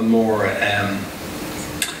becoming more and more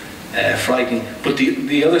frightening. But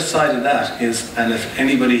the other side of that is, and if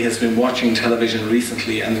anybody has been watching television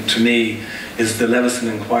recently, and to me, is the Levison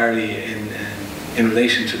inquiry in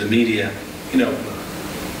relation to the media. You know,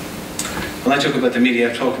 when I talk about the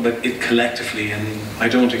media, I talk about it collectively, and I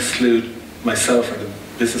don't exclude myself or the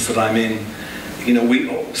business that I'm in. You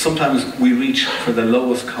know, sometimes we reach for the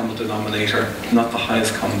lowest common denominator, not the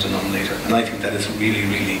highest common denominator, and I think that is a really,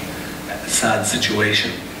 really sad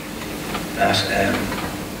situation. That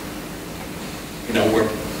you know,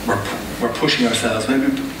 we're pushing ourselves.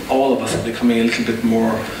 Maybe all of us are becoming a little bit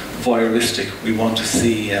more voyeuristic. We want to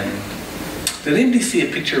see. Did anybody see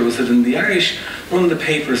a picture? Was it in the Irish, one of the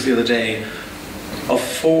papers the other day, of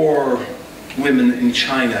 4 women in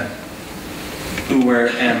China who were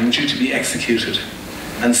due to be executed,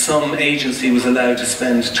 and some agency was allowed to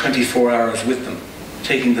spend 24 hours with them,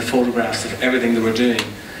 taking the photographs of everything they were doing,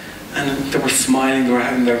 and they were smiling, they were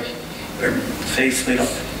having their face made up.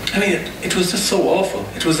 I mean, it was just so awful.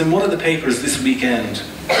 It was in one of the papers this weekend.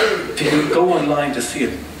 You can go online to see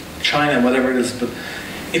it, China, whatever it is, but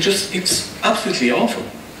it's absolutely awful.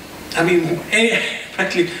 I mean,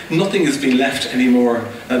 practically nothing has been left anymore.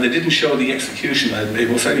 Now, they didn't show the execution.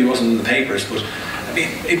 It certainly wasn't in the papers, but I mean,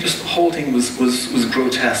 the whole thing was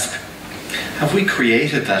grotesque. Have we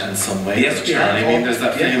created that in some way? Yes, we have. I mean, there's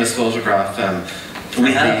that famous photograph from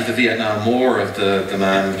the Vietnam War of the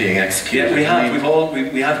man being executed. Yeah, we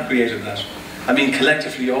have. We have created that. I mean,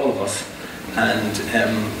 collectively, all of us. And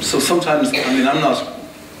so sometimes, I mean, I'm not.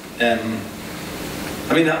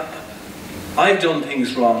 I mean, I've done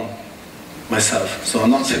things wrong myself. So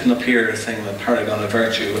I'm not sitting up here saying I'm a paragon of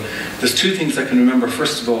virtue. There's two things I can remember.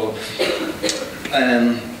 First of all,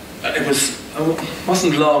 it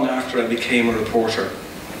wasn't long after I became a reporter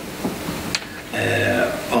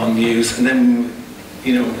on news, and then,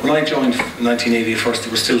 you know, when I joined in 1980 first,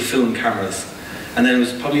 there were still film cameras, and then it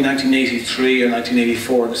was probably 1983 or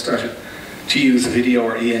 1984 they started to use video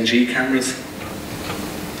or ENG cameras.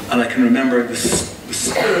 And I can remember this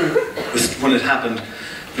when it happened.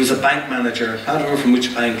 There was a bank manager, I don't know from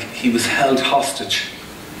which bank, he was held hostage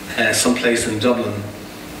someplace in Dublin.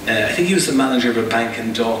 I think he was the manager of a bank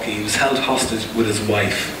in Dalkey. He was held hostage with his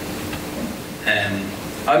wife.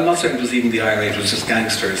 I'm not certain it was even the IRA, it was just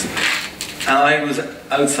gangsters. And I was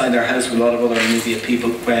outside their house with a lot of other media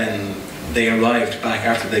people when they arrived back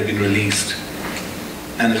after they'd been released.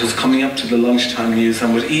 And it was coming up to the lunchtime news,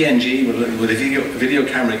 and with ENG, with a video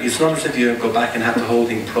camera, it's not as if you go back and have the whole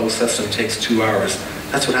thing processed and it takes 2 hours.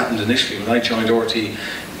 That's what happened initially. When I joined RT,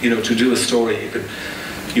 you know, to do a story,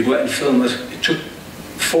 you go out and film it. It took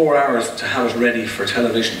 4 hours to have it ready for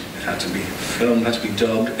television. It had to be filmed, had to be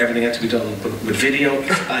dubbed, everything had to be done. But with video,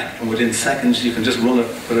 it's back, and within seconds you can just run it,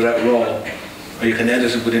 put it out raw, or you can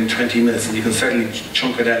edit it within 20 minutes, and you can certainly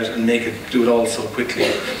chunk it out and do it all so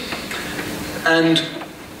quickly. And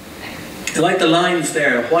like the lines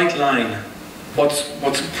there, white line,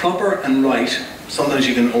 what's proper and right, sometimes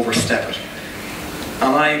you can overstep it.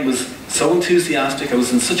 And I was so enthusiastic, I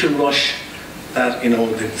was in such a rush that, you know,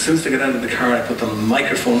 as soon as they got out of the car, I put the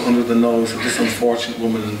microphone under the nose of this unfortunate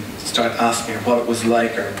woman and started asking her what it was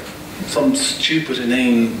like, or some stupid,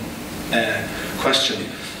 inane question.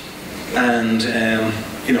 And,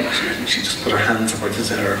 you know, she just put her hands up, or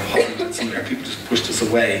her husband, and people just pushed us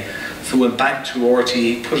away. So I went back to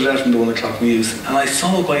RT, put it out in the 1 o'clock news, and I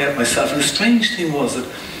saw it going out myself. And the strange thing was that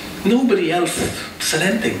nobody else said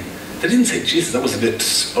anything. They didn't say, Jesus, that was a bit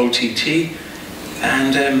OTT.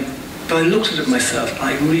 And, but I looked at it myself, and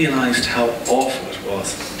I realised how awful it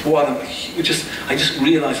was. I just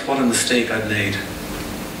realised what a mistake I'd made.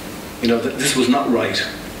 You know, that this was not right.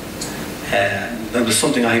 That was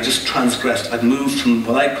something I had just transgressed. I'd moved from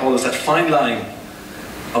what I call as that fine line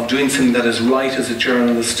of doing something that is right as a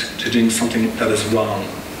journalist to doing something that is wrong.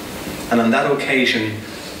 And on that occasion,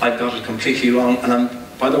 I got it completely wrong. And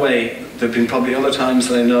by the way, there have been probably other times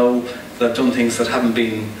that I know that I've done things that haven't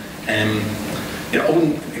been, you know, I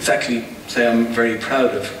wouldn't exactly say I'm very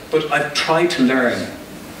proud of, but I've tried to learn.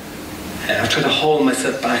 I've tried to hold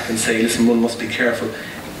myself back and say, listen, one must be careful.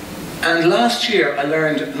 And last year I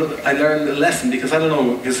learned a lesson, because I don't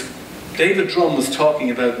know, because David Drum was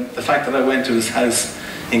talking about the fact that I went to his house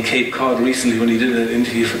in Cape Cod recently when he did an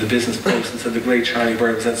interview for the Business Post, and said the great Charlie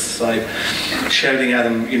Bird was outside shouting at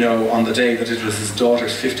him, you know, on the day that it was his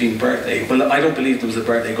daughter's 15th birthday. Well, I don't believe there was a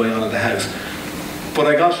birthday going on at the house. But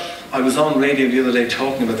I was on radio the other day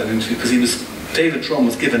talking about that interview, because David Drum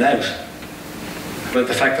was given out about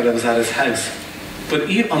the fact that I was at his house. But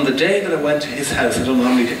on the day that I went to his house, I don't know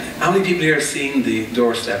how many people here have seen the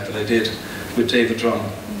doorstep that I did with David Drum.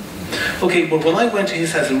 Okay, but when I went to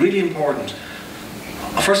his house, it's really important.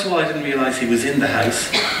 First of all, I didn't realise he was in the house,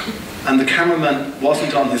 and the cameraman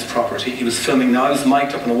wasn't on his property. He was filming. Now I was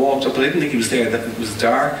mic'd up and I walked up, but I didn't think he was there. That it was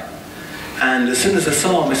dark. And as soon as I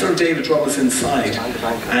saw him, I saw David Drum was inside,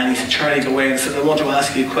 and he said, "Charlie, go away." And I said, "I want to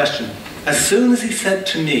ask you a question." As soon as he said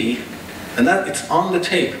to me, and that it's on the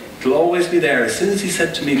tape, it'll always be there. As soon as he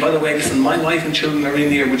said to me, "By the way, listen, my wife and children are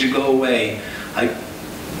in here. Would you go away?" I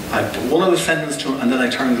put one other sentence to him, and then I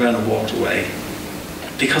turned around and walked away,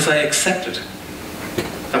 because I accepted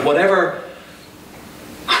that whatever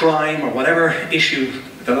crime or whatever issue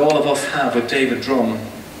that all of us have with David Drum,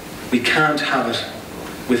 we can't have it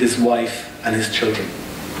with his wife and his children.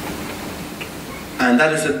 And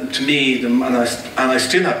that is, to me, and I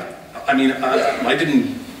still have, I mean, I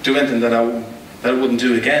didn't do anything that I wouldn't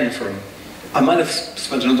do again for him. I might have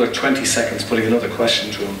spent another 20 seconds putting another question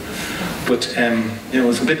to him. But you know,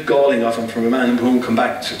 it's a bit galling of him from a man who won't come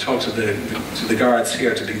back to talk to the guards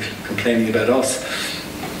here to be complaining about us.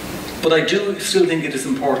 But I do still think it is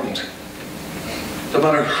important, no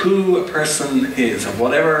matter who a person is, of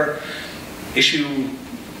whatever issue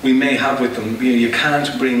we may have with them, you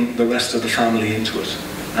can't bring the rest of the family into it,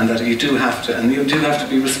 and that you do have to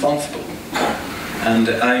be responsible. And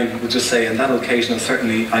I would just say, on that occasion,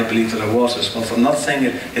 certainly I believe that I was responsible. I'm not saying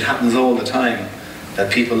it happens all the time, that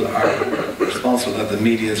people are responsible, that the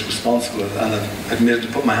media is responsible, and I've admitted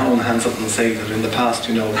to put my own hands up and say that in the past,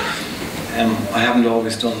 you know, I haven't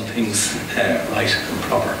always done things right and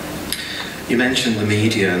proper. You mentioned the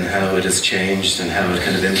media and how it has changed and how it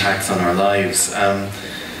kind of impacts on our lives.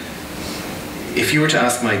 If you were to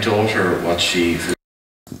ask my daughter what she,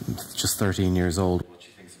 just 13 years old, what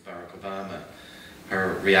she thinks of Barack Obama,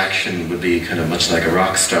 her reaction would be kind of much like a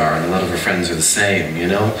rock star, and a lot of her friends are the same, you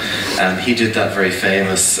know. He did that very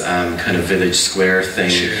famous kind of village square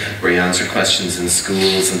thing where he answered questions in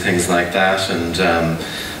schools and things like that, and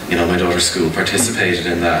you know, my daughter's school participated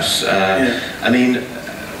in that. I mean,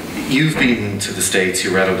 you've been to the States,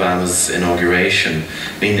 you were at Obama's inauguration.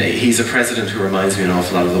 I mean, he's a president who reminds me an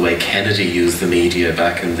awful lot of the way Kennedy used the media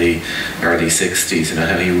back in the early 60s, you know,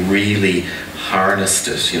 how he really harnessed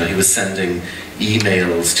it. You know, he was sending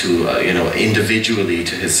emails to, you know, individually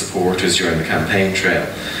to his supporters during the campaign trail.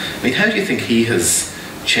 I mean, how do you think he has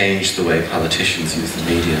changed the way politicians use the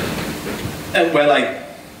media? Well,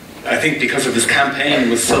 I think because of his campaign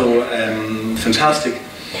was so fantastic.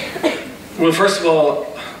 Well, first of all,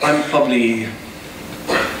 I'm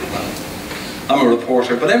a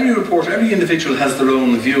reporter, but every reporter, every individual has their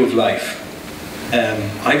own view of life.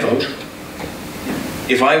 I vote.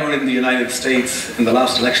 If I were in the United States in the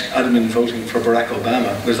last election, I'd have been voting for Barack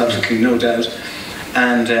Obama. There's absolutely no doubt.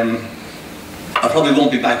 And I probably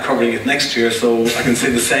won't be back covering it next year, so I can say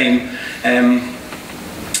the same.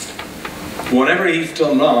 Whatever he's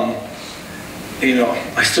done wrong, you know,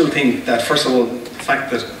 I still think that, first of all, the fact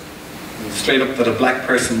that straight up that a black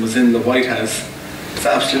person was in the White House is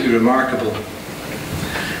absolutely remarkable.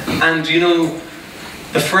 And you know,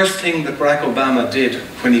 the first thing that Barack Obama did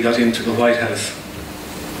when he got into the White House,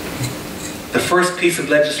 the first piece of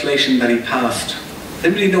legislation that he passed, I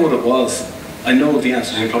didn't really know what it was. I know the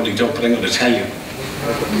answer, you probably don't, but I'm going to tell you.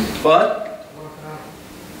 But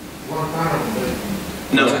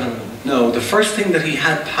no, the first thing that he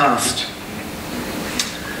had passed,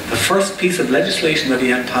 the first piece of legislation that he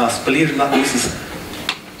had passed, believe it or not,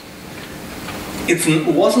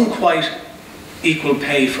 it wasn't quite equal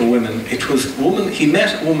pay for women. It was a woman, he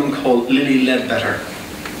met a woman called Lily Ledbetter.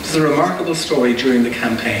 It's a remarkable story during the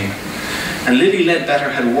campaign. And Lily Ledbetter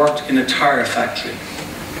had worked in a tire factory.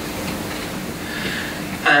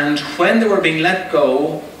 And when they were being let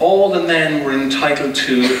go, all the men were entitled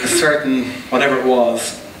to a certain, whatever it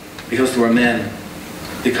was, because they were men.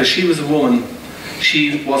 Because she was a woman,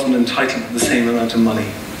 she wasn't entitled to the same amount of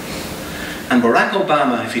money. And Barack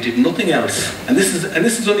Obama, if he did nothing else, and this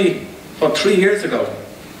is only, what, 3 years ago,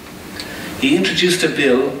 he introduced a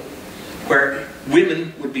bill where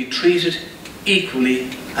women would be treated equally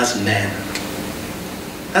as men.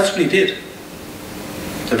 That's what he did.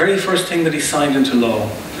 The very first thing that he signed into law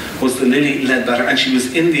was the Lily Ledbetter, and she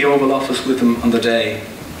was in the Oval Office with him on the day.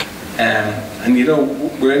 And you know,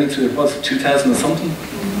 we're into, it was 2000 and something?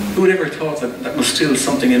 Who would ever thought that that was still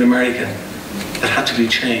something in America that had to be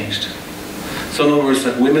changed? So in other words,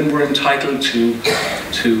 that women were entitled to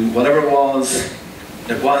whatever it was.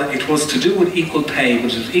 It was to do with equal pay,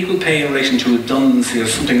 but it was equal pay in relation to redundancy or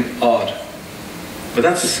something odd. But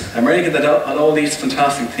that's America, that had all these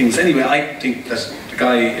fantastic things. Anyway, I think that the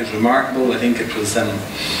guy is remarkable. I think it was,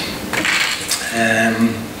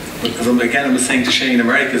 again, I was saying to Shane,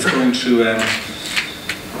 America is going through,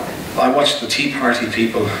 I watched the Tea Party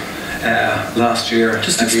people last year.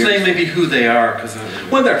 Just explain maybe who they are. Cause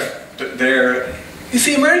well, they're, you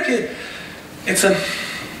see, America, it's a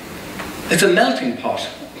melting pot.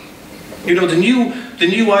 You know, the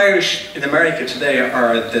new Irish in America today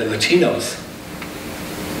are the Latinos.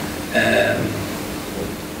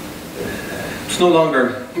 It's no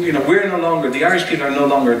longer, you know, we're no longer, the Irish people are no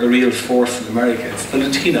longer the real force in America. It's the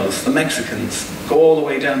Latinos, the Mexicans, go all the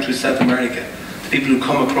way down through South America. The people who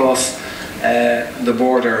come across the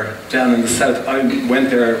border down in the south. I went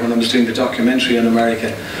there when I was doing the documentary on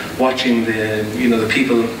America, watching the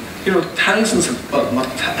people, you know, thousands of, well, not,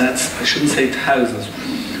 I shouldn't say thousands,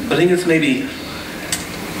 but I think it's maybe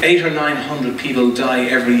 800 or 900 people die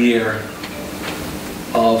every year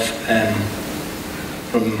of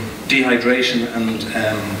from dehydration and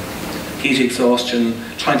heat exhaustion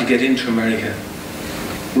trying to get into America,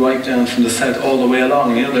 right down from the south all the way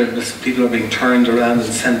along. You know, people are being turned around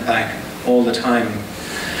and sent back all the time.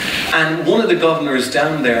 And one of the governors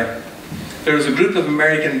down there was a group of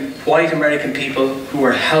white American people who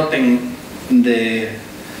were helping the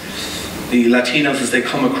Latinos as they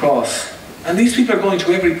come across. And these people are going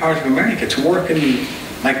to every part of America to work in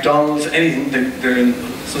McDonald's, anything. They're in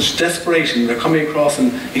such desperation. They're coming across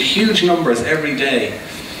in huge numbers every day.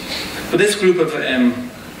 But this group of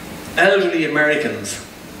elderly Americans,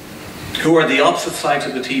 who are the opposite sides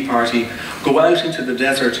of the Tea Party, go out into the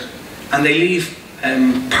desert and they leave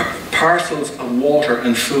parcels of water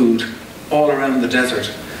and food all around the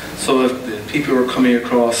desert. So if the people are coming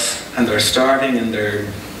across and they're starving and they're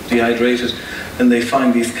dehydrated, then they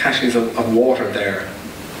find these caches of water there.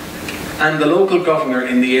 And the local governor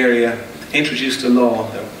in the area introduced a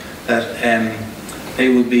law that they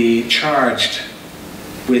would be charged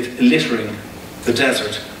with littering the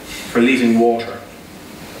desert for leaving water.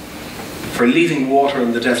 For leaving water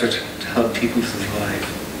in the desert to help people survive.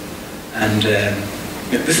 And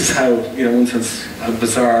this is how, in one sense, how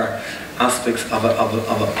bizarre aspects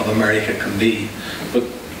of America can be. But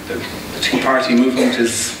the Tea Party movement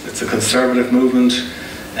it's a conservative movement,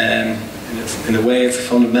 in a way it's a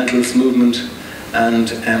fundamentalist movement,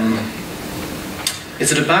 and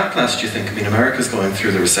is it a backlash, do you think? I mean, America's going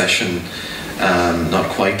through the recession, not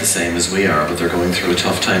quite the same as we are, but they're going through a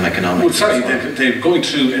tough time economically. Well, sorry, they're going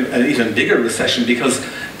through an even bigger recession, because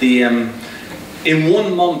in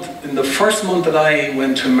 1 month, in the first month that I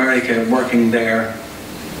went to America working there,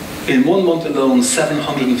 in 1 month alone,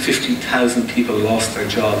 750,000 people lost their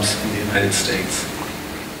jobs in the United States.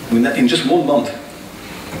 I mean, that, in just 1 month.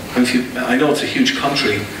 I know it's a huge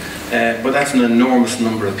country, but that's an enormous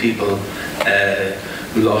number of people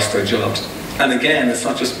who lost their jobs. And again, it's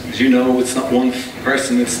not just, as you know, it's not one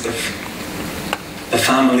person, it's the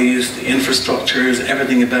families, the infrastructures,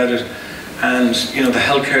 everything about it. And, the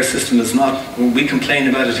healthcare system is not, we complain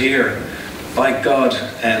about it here. By God,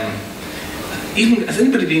 even, has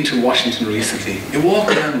anybody been to Washington recently? You walk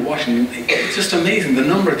around Washington, it's just amazing. The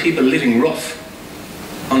number of people living rough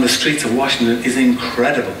on the streets of Washington is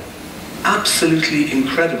incredible. Absolutely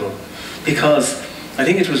incredible. Because I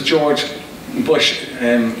think it was George Bush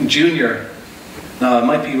Jr. Now, I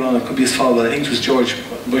might be wrong, it could be his father, but I think it was George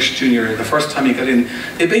Bush Jr. The first time he got in,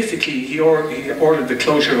 he ordered the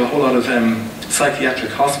closure of a whole lot of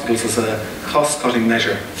psychiatric hospitals as a cost-cutting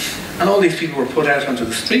measure. And all these people were put out onto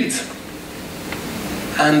the streets.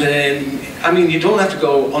 And I mean, you don't have to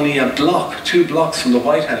go only a block, 2 blocks from the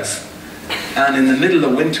White House. And in the middle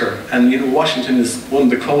of winter, and Washington is one of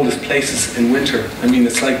the coldest places in winter. I mean,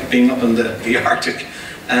 it's like being up in the Arctic.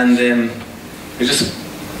 And you're just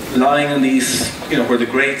lying in these, where the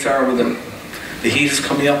grates are, where the heat is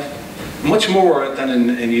coming up. Much more than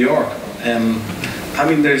in New York. I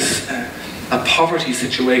mean, there's a poverty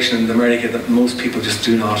situation in America that most people just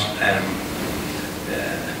do not,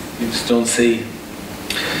 you just don't see.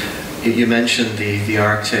 You mentioned the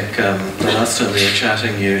Arctic. The last time we were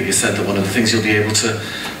chatting, you said that one of the things you'll be able to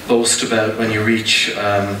boast about when you reach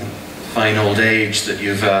fine old age, that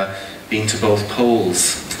you've been to both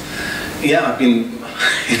poles. Yeah, I've been.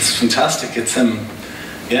 It's fantastic. It's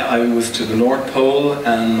I was to the North Pole,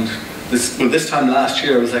 and this time last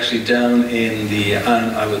year I was actually down in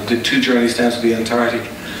I did 2 journeys down to the Antarctic,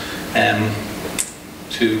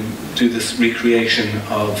 to do this recreation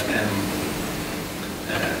of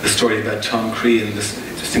the story about Tom Cree, and it's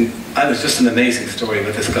just an amazing story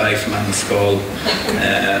about this guy from Anniscall.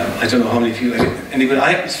 I don't know how many people, anybody.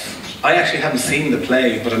 I actually haven't seen the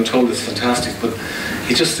play, but I'm told it's fantastic. But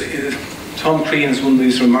Tom Cree is one of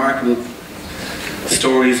these remarkable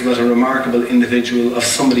stories about a remarkable individual, of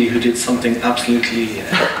somebody who did something absolutely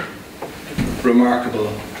remarkable.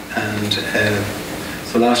 And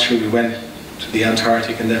so last year we went to the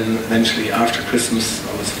Antarctic, and then eventually after Christmas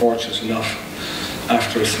I was fortunate enough,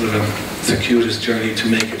 after a sort of a circuitous journey, to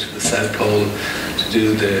make it to the South Pole, to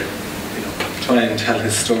do try and tell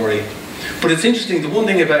his story. But it's interesting, the one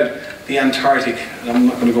thing about the Antarctic, and I'm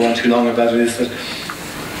not going to go on too long about it, is that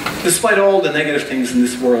despite all the negative things in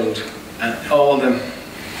this world, and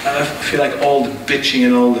I feel like all the bitching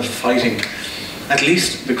and all the fighting, at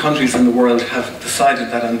least the countries in the world have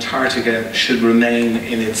decided that Antarctica should remain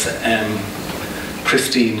in its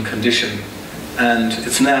pristine condition. And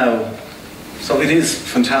it's now, so it is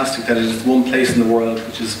fantastic that it is one place in the world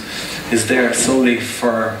which is there solely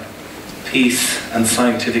for peace and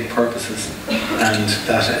scientific purposes, and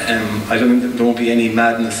that I don't think there won't be any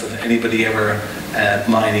madness of anybody ever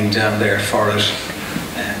mining down there for it.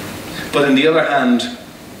 But on the other hand,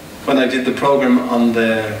 when I did the program on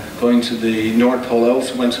going to the North Pole, I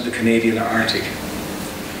also went to the Canadian Arctic.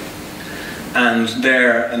 And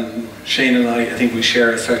there, and Shane and I think we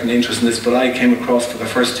share a certain interest in this, but I came across for the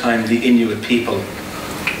first time the Inuit people.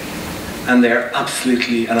 And they're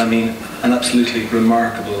absolutely, and I mean an absolutely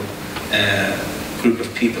remarkable group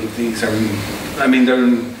of people. These are, I mean,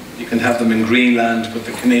 you can have them in Greenland, but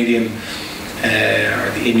the Canadian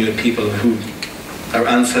or the Inuit people, who our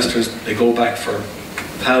ancestors, they go back for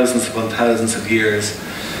thousands upon thousands of years.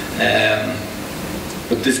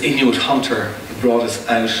 But this Inuit hunter brought us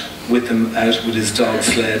out with him, out with his dog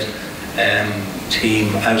sled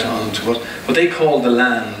team, out onto what they call the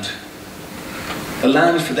land. The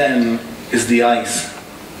land for them is the ice,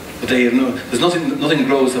 but they have there's nothing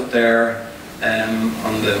grows up there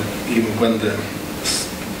even when the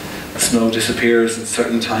snow disappears at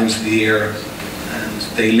certain times of the year, and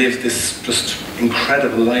they live this just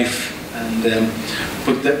incredible life. And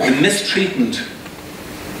but the mistreatment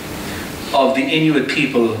of the Inuit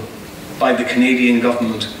people by the Canadian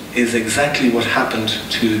government is exactly what happened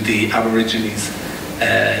to the Aborigines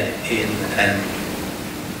in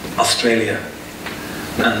Australia.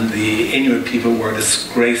 And the Inuit people were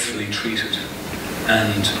disgracefully treated.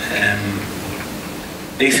 And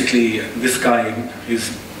basically, this guy,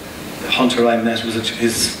 his hunter I met,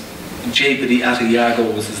 his Jebedi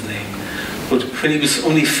Atayago was his name. But when he was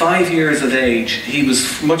only 5 years of age, he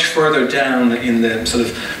was much further down in the sort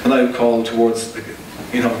of, what I would call towards,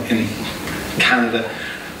 in Canada.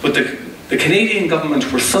 But the Canadian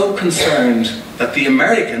government were so concerned that the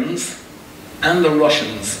Americans and the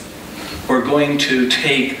Russians were going to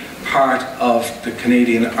take part of the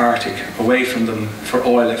Canadian Arctic away from them for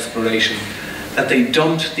oil exploration, that they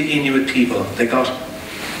dumped the Inuit people. They got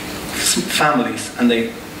families and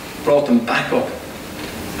they brought them back up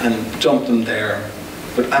and dumped them there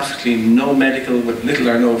with absolutely no medical, with little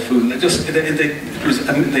or no food.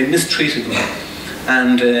 They mistreated them.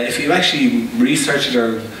 And if you actually research it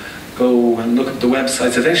or go and look at the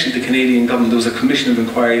websites, eventually the Canadian government, there was a commission of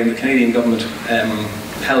inquiry, and the Canadian government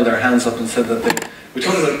held their hands up and said that we're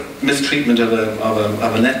talking about mistreatment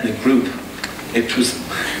of an ethnic group.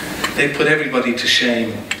 They put everybody to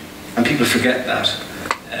shame, and people forget that.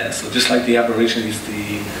 So just like the Aborigines,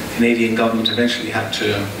 the Canadian government eventually had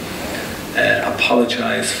to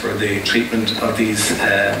apologise for the treatment of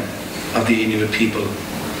the Inuit people.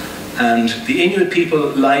 And the Inuit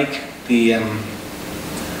people, like the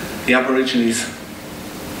Aborigines,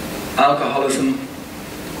 alcoholism,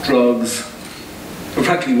 drugs, were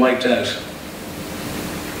practically wiped out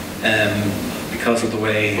because of the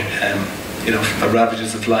way, the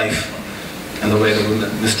ravages of life and the way they were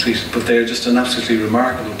mistreated. But they're just an absolutely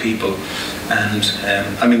remarkable people. And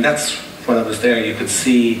I mean, that's when I was there, you could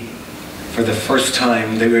see for the first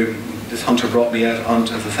time, this hunter brought me out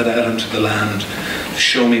onto, as I said, out onto the land to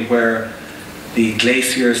show me where the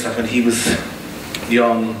glaciers, that when he was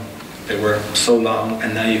young, they were so long,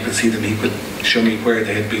 and now you could see them. He could show me where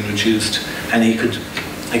they had been reduced, and he could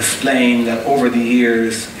explain that over the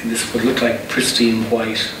years, this would look like pristine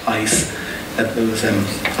white ice, that there was a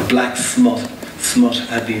black smut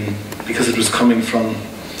had been, because it was coming from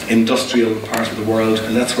industrial part of the world,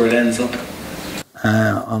 and that's where it ends up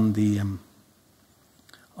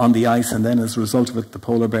on the ice. And then as a result of it, the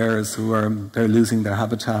polar bears, they're losing their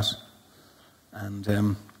habitat.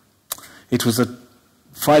 And it was at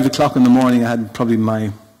 5 o'clock in the morning. I had probably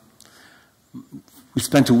we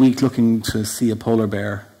spent a week looking to see a polar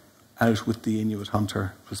bear out with the Inuit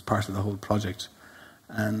hunter. It was part of the whole project.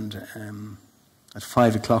 And at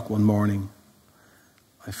 5 o'clock one morning,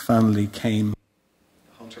 I finally came.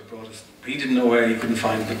 The hunter brought us. He didn't know where, he couldn't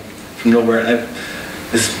find, but from nowhere out,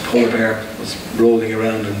 this polar bear was rolling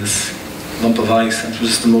around in this lump of ice, and it was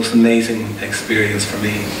just the most amazing experience for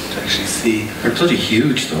me to actually see. They're bloody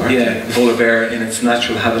huge though, aren't they? The polar bear in its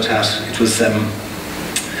natural habitat. It was,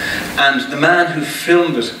 and the man who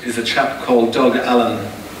filmed it is a chap called Doug Allen.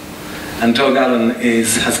 And Doug Allen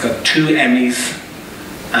has got 2 Emmys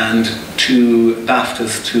and 2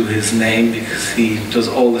 BAFTAs to his name, because he does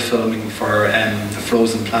all the filming for The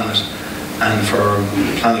Frozen Planet and for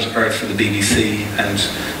Planet Earth for the BBC. And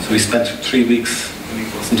so we spent 3 weeks, when he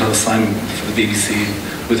wasn't on assignment for the BBC,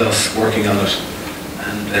 with us working on it.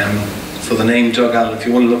 And so the name Doug Allen, if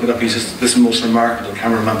you want to look it up, he's just this most remarkable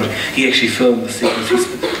cameraman, but he actually filmed the sequence.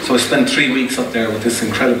 So I spent 3 weeks up there with this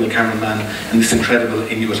incredible cameraman and this incredible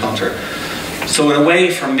Inuit hunter. So in a way,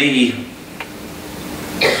 for me,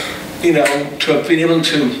 to have been able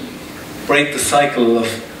to break the cycle of,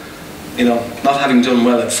 not having done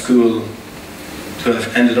well at school, to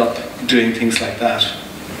have ended up doing things like that,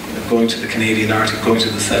 going to the Canadian Arctic, going to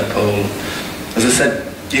the South Pole. As I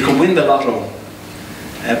said, you can win the lotto,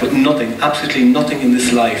 but nothing, absolutely nothing in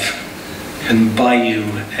this life can buy you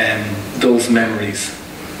those memories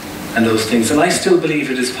and those things. And I still believe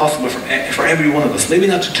it is possible for every one of us, maybe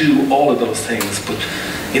not to do all of those things, but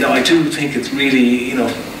I do think it's really,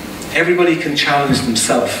 everybody can challenge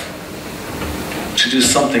themselves to do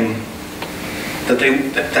something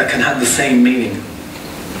that can have the same meaning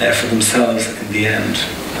for themselves in the end.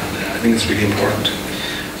 And I think it's really important.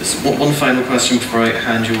 Just one final question before I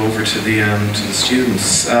hand you over to the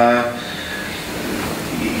students.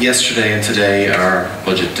 Yesterday and today are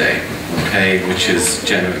budget day, okay, which is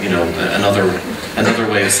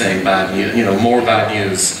another way of saying bad news, more bad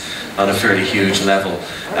news on a fairly huge level.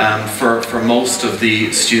 For most of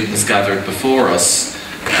the students gathered before us,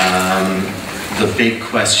 the big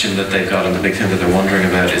question that they've got and the big thing that they're wondering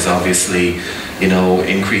about is obviously,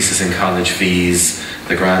 increases in college fees.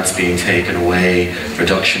 the grants being taken away,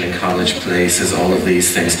 reduction in college places, all of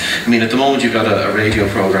these things. I mean, at the moment you've got a radio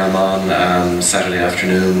programme on Saturday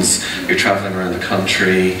afternoons, you're travelling around the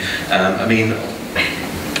country. I mean,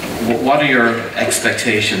 what are your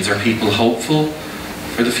expectations? Are people hopeful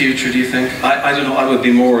for the future, do you think? I don't know, I would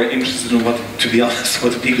be more interested in to be honest,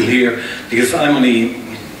 what the people here, because I'm only,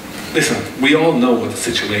 listen, we all know what the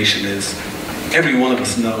situation is. Every one of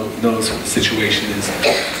us knows what the situation is.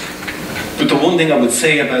 But the one thing I would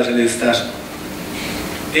say about it is that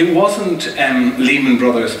it wasn't Lehman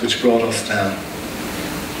Brothers which brought us down.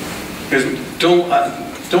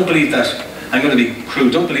 Don't believe that. I'm going to be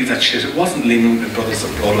crude. Don't believe that shit. It wasn't Lehman Brothers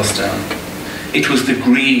that brought us down. It was the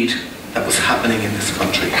greed that was happening in this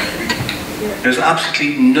country. There's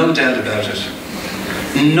absolutely no doubt about it.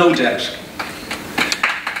 No doubt.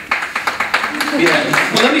 Yeah.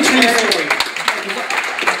 Well, let me tell you a story.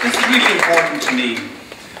 This is really important to me.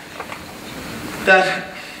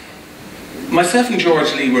 That myself and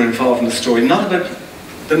George Lee were involved in the story, not about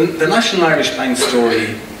the National Irish Bank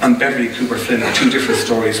story and Beverly Cooper Flynn are two different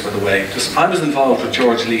stories, by the way. I was involved with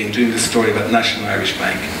George Lee in doing this story about National Irish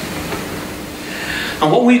Bank.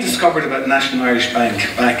 And what we discovered about National Irish Bank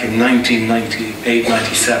back in 1998,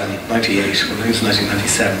 97, 98, well, I think it was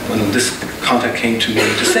 1997, when this contact came to me,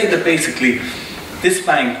 to say that basically this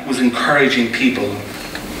bank was encouraging people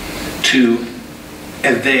to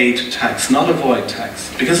evade tax, not avoid tax,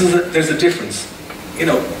 because there's a difference. You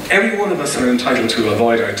know, every one of us are entitled to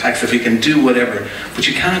avoid our tax if we can do whatever, but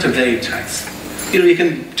you can't evade tax. You know, you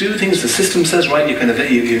can do things the system says, right, you can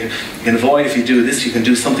avoid if you do this, you can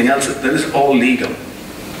do something else, that is all legal.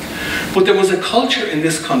 But there was a culture in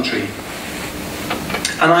this country,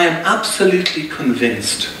 and I am absolutely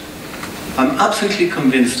convinced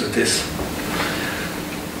of this,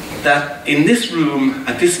 that in this room,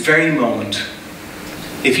 at this very moment,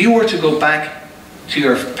 if you were to go back to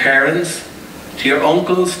your parents, to your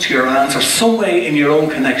uncles, to your aunts, or some way in your own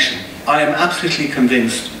connection, I am absolutely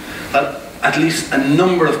convinced that at least a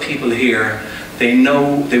number of people here, they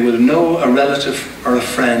will know a relative or a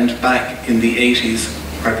friend back in the 80s,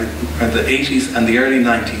 or the 80s and the early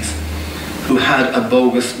 90s, who had a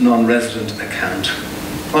bogus non-resident account.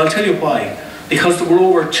 Well, I'll tell you why. Because there were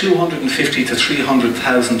over 250 to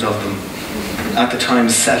 300,000 of them at the time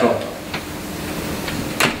set up.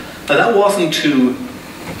 Now that wasn't to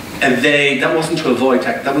evade, that wasn't to avoid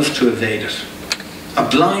tax, that was to evade it. A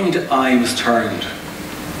blind eye was turned.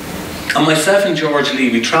 And myself and George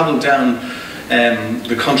Lee, we travelled down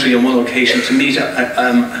the country on one occasion to meet,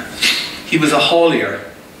 he was a haulier.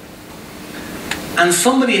 And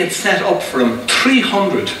somebody had set up for him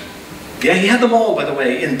 300, yeah, he had them all, by the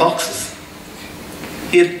way, in boxes.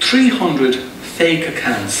 He had 300 fake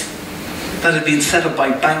accounts that had been set up by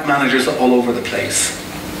bank managers all over the place.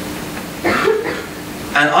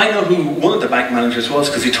 And I know who one of the bank managers was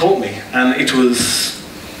because he told me, and it was,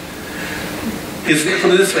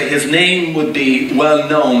 put it this way, his name would be well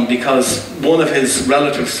known because one of his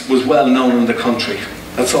relatives was well known in the country.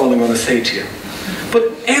 That's all I'm going to say to you.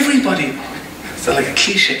 But everybody, it's like a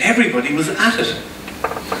cliche, everybody was at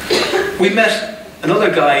it. We met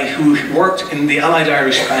another guy who worked in the Allied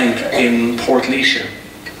Irish Bank in Portlaoise,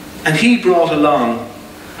 and he brought along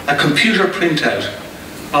a computer printout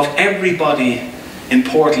of everybody in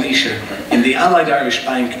Portlaoise in the Allied Irish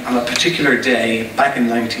Bank on a particular day back in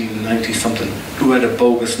 1990 something who had a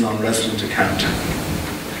bogus non-resident account.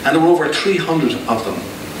 And there were over 300 of them.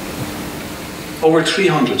 Over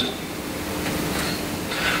 300.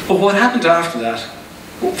 But what happened after that,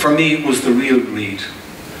 for me, was the real greed,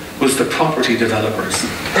 was the property developers.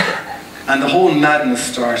 And the whole madness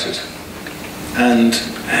started. And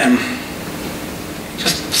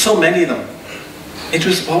just so many of them. It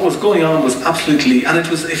was, what was going on was absolutely, and it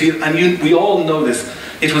was, we all know this,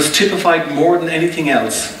 it was typified more than anything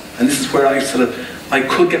else. And this is where I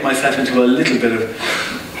could get myself into a little bit of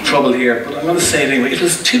trouble here, but I'm going to say it anyway. It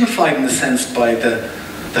was typified in a sense by the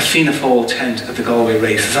Fianna Fáil tent at the Galway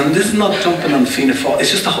races. And this is not dumping on Fianna Fáil,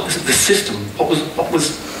 it's just the system. What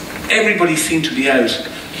was, everybody seemed to be out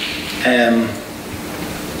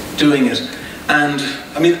doing it. And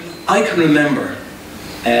I mean, I can remember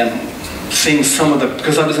seeing some of the,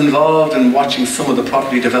 because I was involved in watching some of the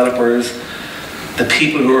property developers, the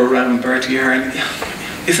people who were around Bertie Ahern,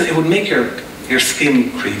 it would make your skin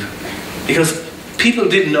creep. Because people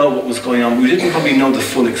didn't know what was going on. We didn't probably know the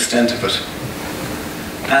full extent of it.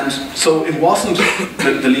 And so it wasn't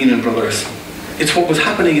the Lehman Brothers. It's what was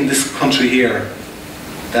happening in this country here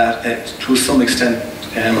that to some extent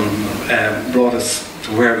brought us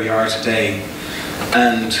to where we are today.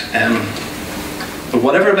 And But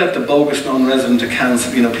whatever about the bogus non-resident accounts,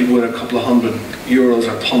 people with a couple of €100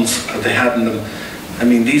 or punts that they had in them, I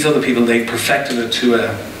mean, these other people, they perfected it to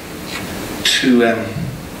a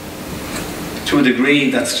degree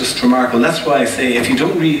that's just remarkable. That's why I say, if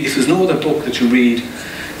there's no other book that you read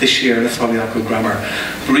this year, that's probably not good grammar,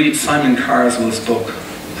 read Simon Carswell's book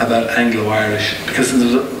about Anglo-Irish, because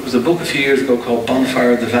there was a book a few years ago called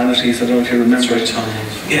Bonfire of the Vanities. I don't know if you remember it.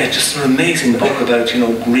 Yeah, just an amazing book about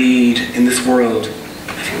greed in this world.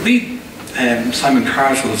 If you read Simon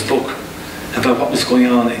Carswell's book about what was going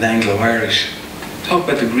on in Anglo-Irish, talk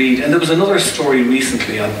about the greed. And there was another story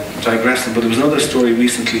recently, I'm digressing, but there was another story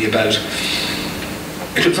recently about,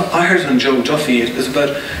 I heard it on Joe Duffy, it was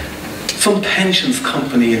about some pensions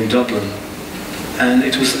company in Dublin, and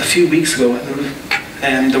it was a few weeks ago,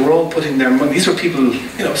 and they were all putting their money, these were people,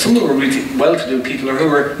 some of them were really well-to-do people who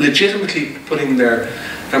were legitimately putting their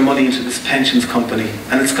money into this pensions company,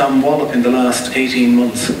 and it's gone wallop in the last 18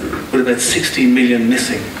 months with about 16 million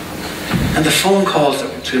missing. And the phone calls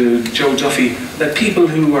to Joe Duffy, that people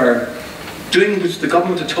who were doing which the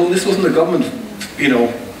government had told, this wasn't a government,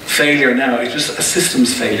 failure now, it was a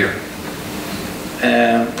systems failure.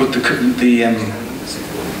 But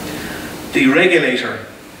the regulator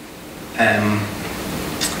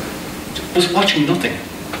was watching nothing.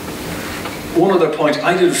 One other point,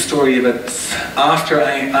 I did a story about, after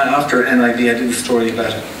NIB, I did a story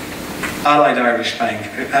about Allied Irish Bank.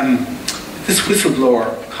 This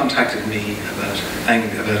whistleblower contacted me about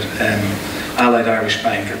Allied Irish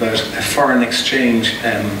Bank, about a foreign exchange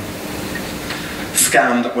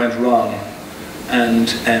scam that went wrong, and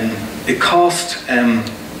it cost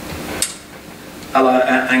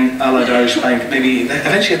Allied Irish Bank maybe,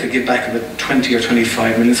 eventually had to give back about 20 or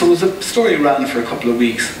 25 million. So it was a story ran for a couple of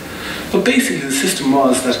weeks. But basically the system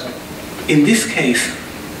was that in this case,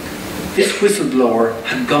 this whistleblower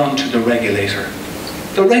had gone to the regulator.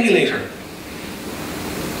 The regulator.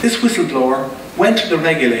 This whistleblower went to the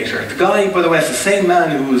regulator. The guy, by the way, is the same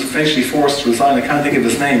man who was eventually forced to resign. I can't think of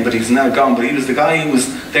his name, but he's now gone. But he was the guy who was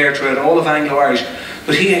there throughout all of Anglo-Irish.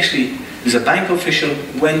 But he was a bank official,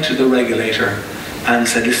 went to the regulator and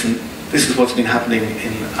said, listen, this is what's been happening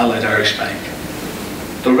in Allied Irish Bank.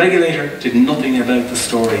 The regulator did nothing about the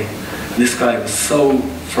story. And this guy was so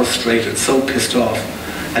frustrated, so pissed off,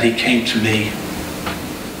 that he came to me.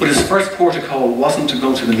 But his first port of call wasn't to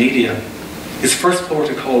go to the media. His first port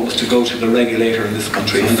of call was to go to the regulator in this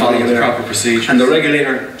country. So and follow the proper procedures. And the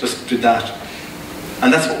regulator just did that.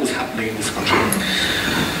 And that's what was happening in this country.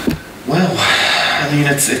 Well, I mean,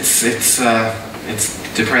 it's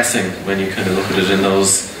depressing when you kind of look at it in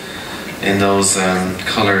those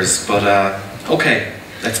colours. But okay,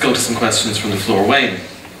 let's go to some questions from the floor. Wayne.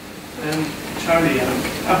 Charlie,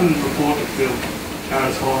 having reported through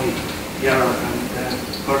Charles Hawley, Yarra and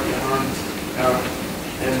Bertie Ahern's Yarra,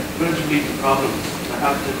 where do you believe the problems that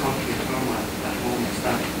have the country turmoil at that moment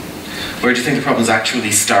start? Where do you think the problems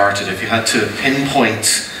actually started? If you had to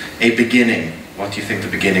pinpoint a beginning, what do you think the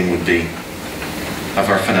beginning would be of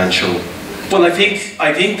our financial? Well, I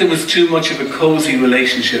think there was too much of a cosy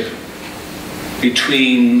relationship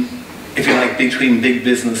between, if you like, between big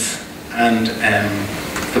business and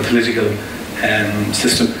the political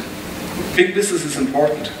system. Big business is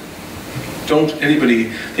important. Don't anybody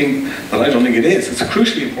think that I don't think it is. It's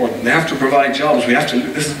crucially important. They have to provide jobs.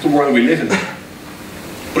 This is the world we live in.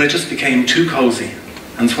 But it just became too cosy.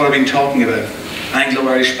 And it's what I've been talking about.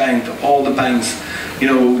 Anglo-Irish Bank, all the banks.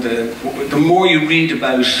 The more you read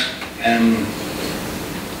about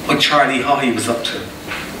what Charlie Haughey was up to.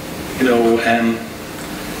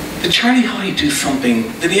 Did Charlie Haughey do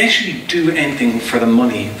something? Did he actually do anything for the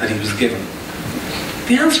money that he was given?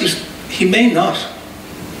 The answer is he may not.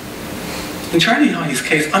 In Charlie Haughey's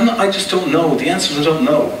case, I just don't know. The answer is I don't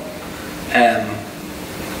know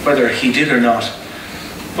whether he did or not.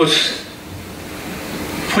 But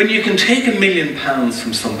when you can take £1 million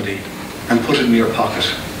from somebody and put it in your pocket,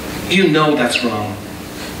 you know that's wrong.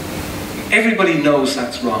 Everybody knows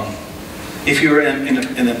that's wrong. If you're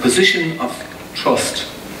in a position of trust,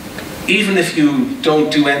 even if you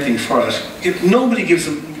don't do anything for it, nobody gives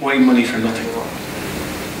away money for nothing.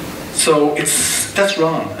 So that's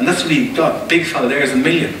wrong, and that's what he got. Big fella, there's $1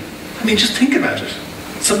 million. I mean, just think about it.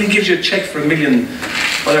 Somebody gives you a check for $1 million,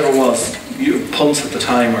 whatever it was, punts at the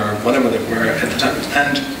time or whatever they were at the time,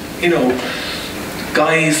 and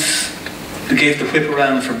guys who gave the whip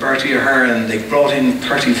around for Bertie Ahern, they brought in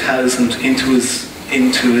 30,000 into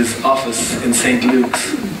his office in St.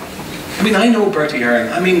 Luke's. I mean, I know Bertie Ahern.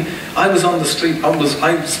 I mean, I was on the street. I was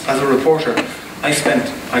as a reporter. I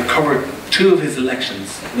covered 2 of his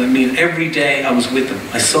elections. I mean, every day I was with him.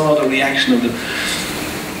 I saw the reaction of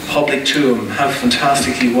public to him, how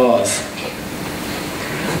fantastic he was.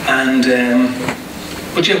 And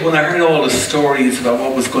but yeah, when I heard all the stories about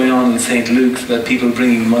what was going on in St. Luke's, about people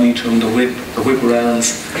bringing money to him, the whip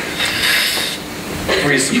arounds.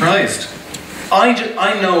 Were you surprised?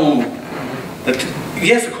 I know that,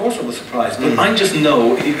 yes, of course I was surprised, but I just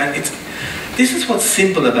know, this is what's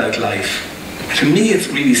simple about life. To me, it's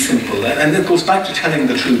really simple, and it goes back to telling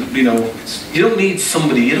the truth. You know, you don't need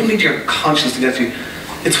somebody, you don't need your conscience to get you.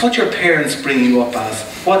 It's what your parents bring you up as,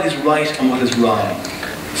 what is right and what is wrong.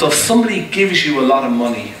 So if somebody gives you a lot of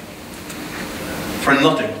money for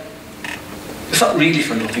nothing, it's not really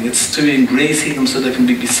for nothing, it's to ingratiate them so they can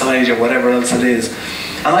be beside you or whatever else it is.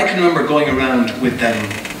 And I can remember going around with them.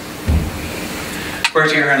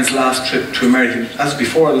 Bertie Ahern's last trip to America, as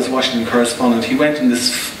before I was Washington correspondent, he went on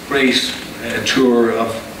this great tour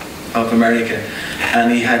of America, and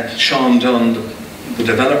he had Sean Dunn, the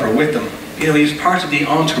developer, with him. You know, he was part of the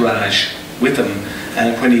entourage with him,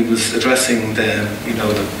 and when he was addressing the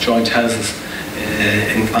joint houses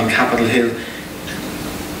on Capitol Hill,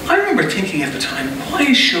 I remember thinking at the time, why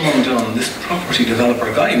is Sean Dunn, this property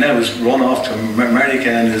developer guy, now has run off to America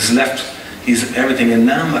and has left he's everything in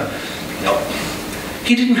Nama? You know,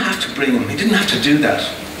 he didn't have to bring him, he didn't have to do that.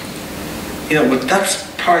 You know, but that's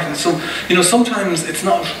part of it. So, you know, sometimes it's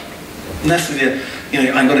not necessarily,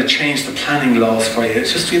 I'm going to change the planning laws for you.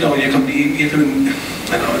 It's just, you can,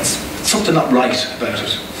 I know, it's something not right about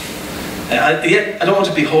it. Yet, I don't want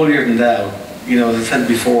to be holier than thou. You know, as I said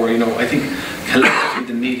before, I think collectively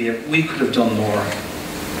the media, we could have done more.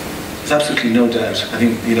 There's absolutely no doubt. I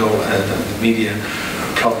think, the media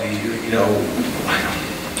probably,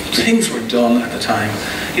 things were done at the time.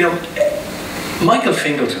 Michael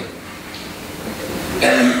Fingleton.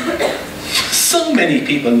 So many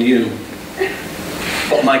people knew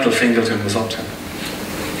what Michael Fingleton was up to.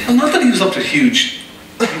 Not that he was up to huge,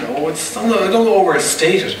 I don't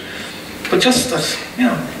overstate it, but just that,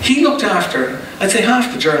 he looked after, I'd say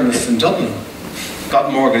half the journalists in Dublin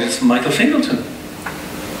got mortgages from Michael Fingleton.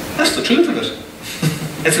 That's the truth of it.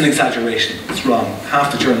 It's an exaggeration, it's wrong.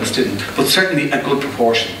 Half the journalists didn't, but certainly a good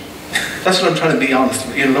proportion. That's what I'm trying to be honest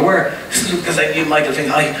with. Because I knew Michael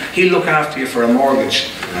Fingleton, he'll look after you for a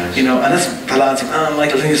mortgage. And that's the lads,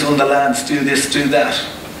 Michael Fingleton's one of the lads, do this, do that.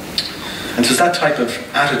 And so it's that type of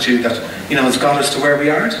attitude that, has got us to where we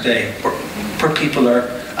are today, where people are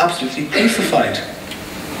absolutely crucified.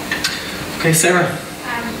 Okay, Sarah.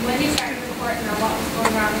 When you started reporting on what was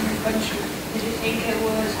going on in the country, did you think it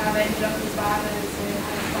would have ended up as bad as it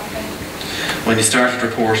has happened? When you started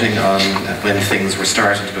reporting on when things were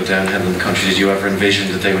starting to go downhill in the country, did you ever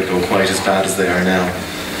envision that they would go quite as bad as they are now?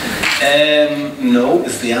 No,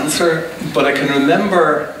 is the answer. But I can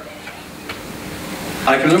remember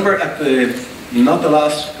at not the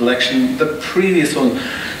last election, the previous one,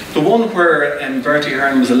 the one where Bertie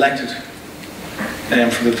Ahern was elected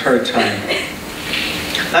for the third time.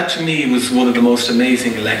 That to me was one of the most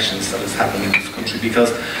amazing elections that has happened in this country,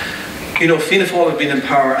 because Fianna Fáil have been in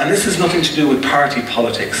power, and this has nothing to do with party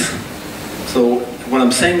politics. So when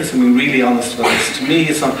I'm saying this, I'm being really honest about this. To me,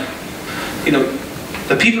 it's not,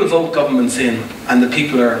 the people vote governments in, and the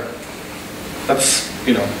people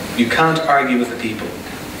you can't argue with the people.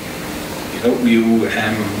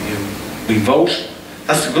 We vote.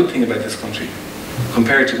 That's the good thing about this country,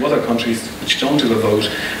 compared to other countries which don't have a vote.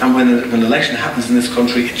 And when an election happens in this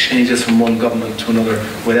country, it changes from one government to another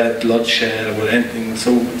without bloodshed or without anything.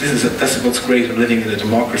 So that's what's great of living in a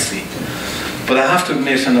democracy. But I have to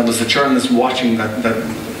admit, and I was a journalist watching that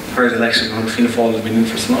third election when Fianna Fáil had been in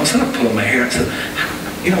for so long, I started pulling my hair and said,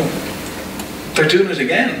 they're doing it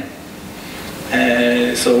again.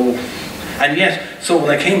 So when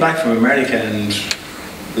I came back from America and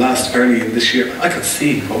early this year, I could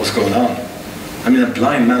see what was going on. I mean, a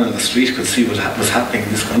blind man on the street could see what was happening in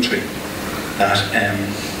this country.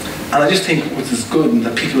 And I just think what is good, and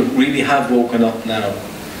that people really have woken up now.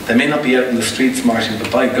 They may not be out in the streets marching, but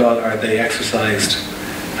by God are they exercised.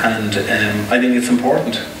 And I think it's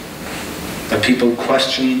important that people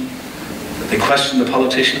question. They question the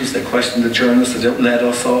politicians, they question the journalists, they don't let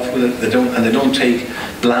us off with it, they don't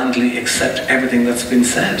blandly accept everything that's been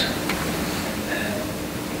said.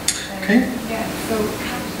 Okay. Yeah, so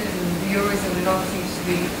capitalism, the Eurozone, it all seems to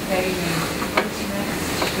be failing. What's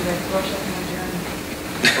next? Should I brush up on my German?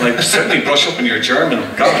 Well, I certainly brush up on your German.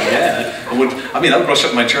 God, yeah. I'll brush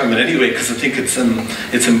up my German anyway, because I think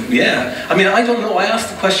yeah. I mean, I don't know. I asked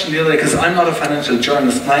the question the other day because I'm not a financial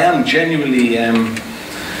journalist, and I am genuinely.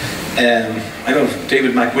 I know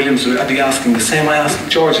David McWilliams would be asking the same. I asked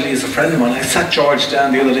George Lee, as a friend of mine. I sat George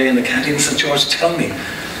down the other day in the canteen and said, George, tell me,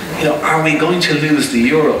 are we going to lose the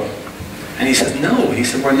euro? And he said, no. He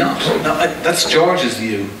said, we're not. No, that's George's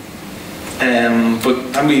view.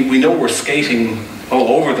 But I mean, we know we're skating all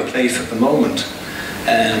over the place at the moment.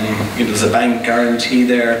 There's a bank guarantee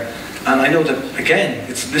there. And I know that, again,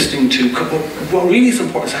 it's listening to, what really is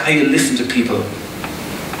important is how you listen to people,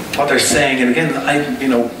 what they're saying. And again,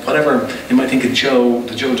 whatever you might think of Joe,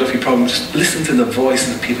 the Joe Dunphy problem, just listen to the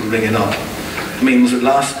voices of people ringing up. I mean, was it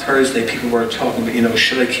last Thursday people were talking about,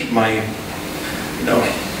 should I keep my,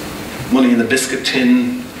 money in the biscuit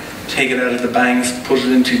tin, take it out of the banks, put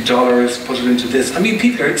it into dollars, put it into this. I mean,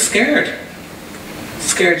 people are scared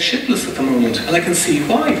shitless at the moment, and I can see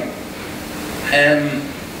why. And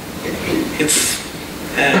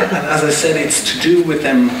as I said, it's to do with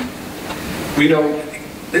them.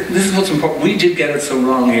 This is what's important. We did get it so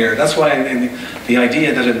wrong here. That's why the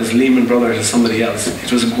idea that it was Lehman Brothers or somebody else,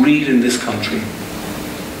 it was greed in this country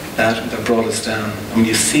that brought us down. I mean,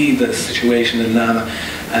 you see the situation in Nana,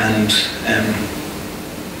 and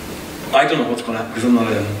I don't know what's going to happen because I'm not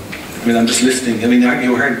I'm just listening. I mean,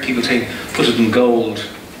 you heard people put it in gold.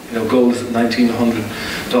 Gold is at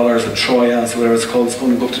 $1,900 a troy ounce, or whatever it's called. It's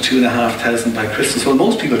going to go up to $2,500 by Christmas. Well,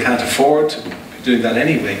 most people can't afford to be doing that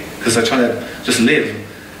anyway because they're trying to just live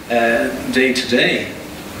day to day.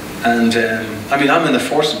 And I'm in a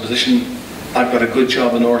fortunate position. I've got a good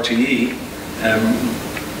job in RTE,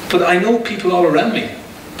 but I know people all around me.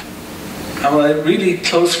 I'm really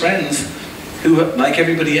close friends who, like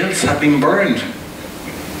everybody else, have been burned,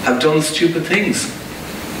 have done stupid things,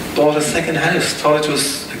 bought a second house, thought it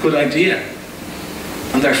was a good idea,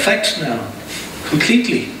 and they're fecked now,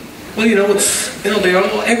 completely. Well, they are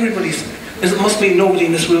all, everybody's, there must be nobody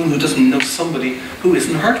in this room who doesn't know somebody who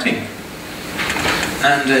isn't hurting.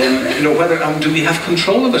 And, do we have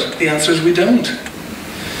control of it? The answer is we don't.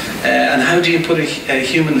 And how do you put a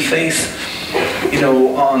human face,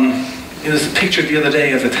 on... There's a picture the other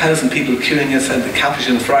day of 1,000 people queuing outside the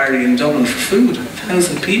Capuchin Friary in Dublin for food.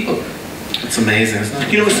 1,000 people. It's amazing, isn't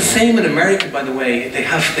it? It's the same in America, by the way. They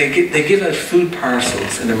give out food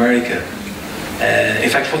parcels in America. In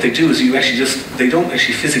fact, what they do is they don't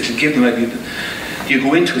actually physically give them out. You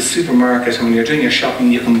go into a supermarket, and when you're doing your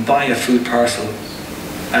shopping, you can buy a food parcel,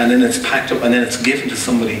 and then it's packed up, and then it's given to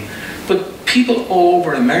somebody. But people all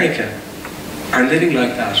over America are living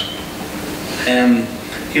like that.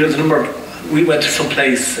 The number, we went to some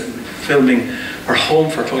place filming our home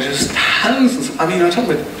foreclosures, thousands, I'm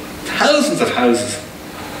talking about thousands of houses,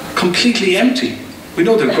 completely empty. We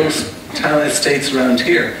know there are ghost town estates around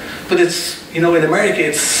here, but it's, in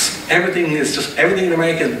America, everything in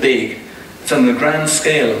America is big. It's on a grand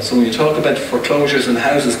scale. So when you talk about foreclosures and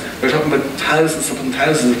houses, we're talking about thousands upon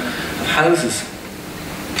thousands of houses.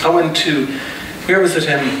 I went to, where was it,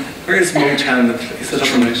 where is Motown? Is it up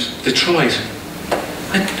in Detroit?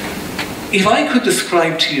 If I could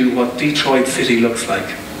describe to you what Detroit City looks like,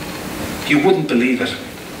 you wouldn't believe it.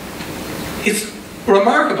 It's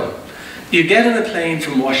remarkable. You get on a plane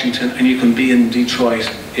from Washington and you can be in Detroit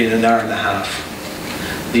in an hour and a half.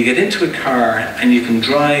 You get into a car and you can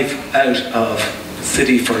drive out of the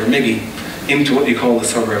city for maybe into what you call the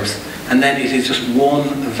suburbs, and then it is just one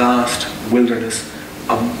vast wilderness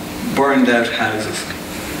of burned out houses.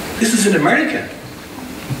 This is in America.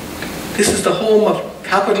 This is the home of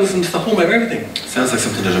capitalism, it's the home of everything. Sounds like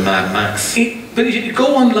something out of Mad Max. But you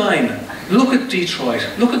go online, look at Detroit,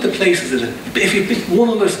 look at the places in it. If you pick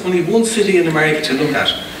only one city in America to look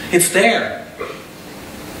at, it's there.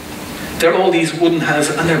 There are all these wooden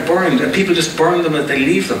houses and they're burned, and people just burn them as they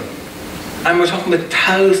leave them. And we're talking about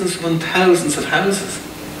thousands upon thousands of houses.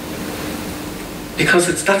 Because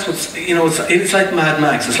it's like Mad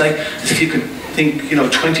Max. It's like as if you could think,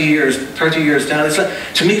 20 years, 30 years down. It's like,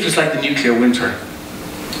 to me, it was like the nuclear winter.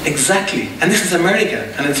 Exactly. And this is America,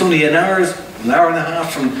 and it's only an hour and a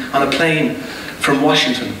half on a plane from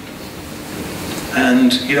Washington.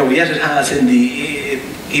 And yet it has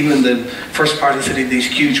even in the first part of the city these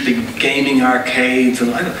huge big gaming arcades.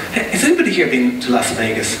 And has anybody here been to Las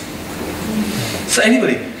Vegas? So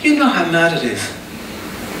anybody, you know how mad it is.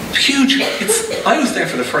 It's huge. I was there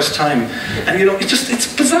for the first time, and it's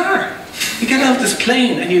bizarre. You get out of this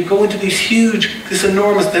plane and you go into this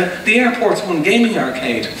enormous, the airport's one gaming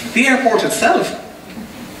arcade, the airport itself,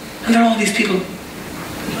 and there are all these people.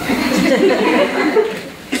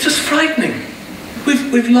 It's just frightening.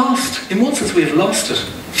 We've lost, in one sense we've lost it.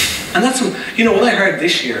 And that's when I heard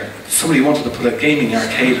this year, somebody wanted to put a gaming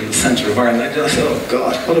arcade in the centre of Ireland, I said, oh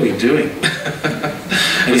God, what are we doing?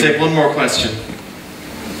 We'll take one more question.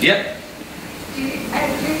 Yeah. Do you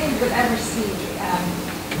think we'll ever see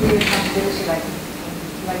real accountability like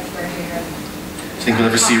we're here? I think we'll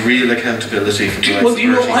ever see real accountability for the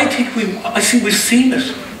likes of I think we've seen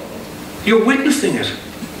it. You're witnessing it.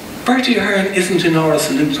 Bertie Ahern isn't in Áras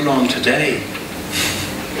and Uachtaráin today.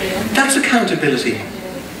 That's accountability.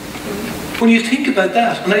 When you think about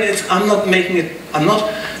that, and I'm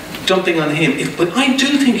not dumping on him, but I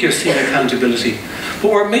do think you're seeing accountability.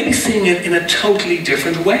 But we're maybe seeing it in a totally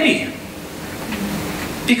different way.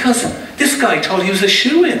 Because this guy thought he was a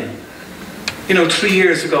shoo-in. 3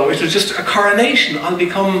 years ago, it was just a coronation. I'll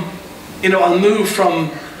move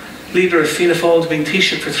from leader of Fianna Fáil to being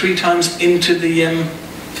Taoiseach for 3 times into the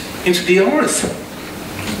Áras.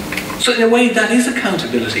 So in a way, that is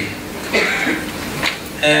accountability.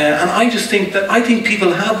 And I just think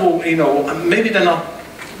people have, maybe they're not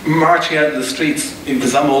marching out in the streets,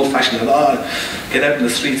 because I'm old-fashioned, get out in the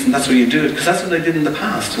streets and that's where you do it, because that's what they did in the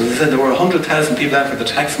past. As I said, there were 100,000 people out for the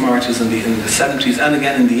tax marches in the 70s and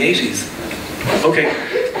again in the 80s. Okay,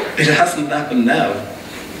 it hasn't happened now.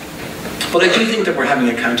 But I do think that we're having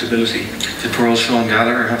accountability. Did poor old Sean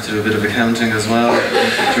Gallagher have to do a bit of accounting as well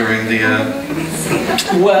during the...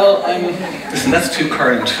 Well, listen, that's too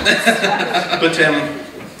current. But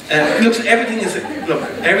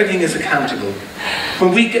everything is accountable.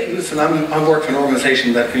 When we get, listen, I work for an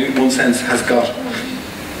organisation that in one sense has got,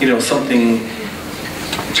 something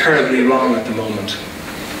terribly wrong at the moment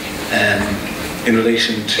in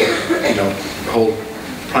relation to, the whole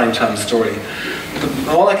prime time story. But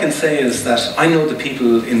all I can say is that I know the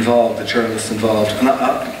people involved, the journalists involved,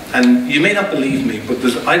 and you may not believe me, but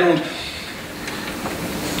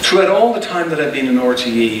throughout all the time that I've been in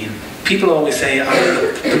RTE, people always say,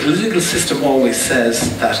 the political system always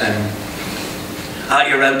says that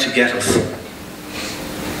you're out to get us.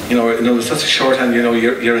 There's such a shorthand,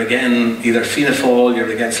 you're again either Fianna Fáil,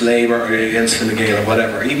 you're against Labour, or you're against Fine Gael, or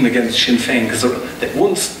whatever, even against Sinn Féin, because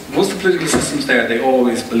once the political system's there, they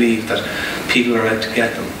always believe that people are out to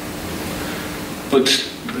get them. But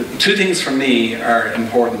 2 things for me are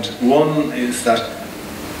important. One is that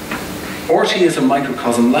RTE is a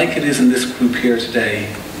microcosm, like it is in this group here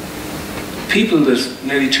today. There's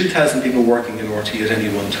nearly 2,000 people working in RTE at any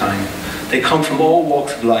one time. They come from all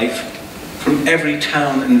walks of life, from every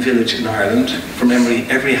town and village in Ireland, from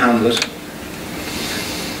every hamlet.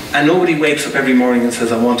 And nobody wakes up every morning and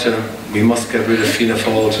says, we must get rid of Fianna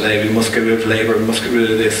Fáil today, we must get rid of Labour, we must get rid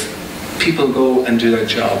of this. People go and do their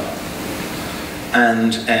job.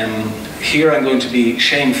 And here I'm going to be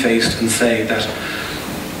shamefaced and say that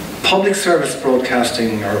public service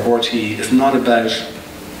broadcasting, or RTE, is not about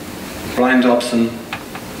Brian Dobson,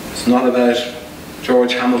 it's not about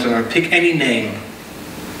George Hamilton, or pick any name.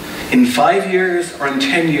 In 5 years or in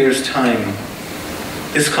 10 years' time,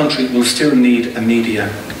 this country will still need a media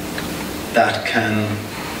that can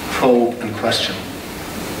probe and question.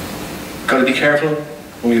 Got to be careful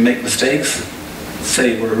when we make mistakes,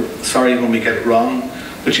 say we're sorry when we get it wrong,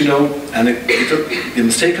 but and the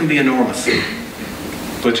mistake can be enormous.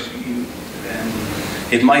 But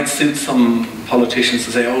it might suit some politicians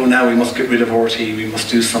to say, now we must get rid of RTE, we must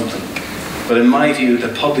do something. But in my view, the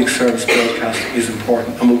public service broadcasting is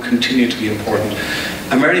important and will continue to be important.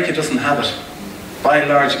 America doesn't have it. By and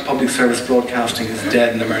large, public service broadcasting is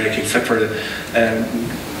dead in America, except for the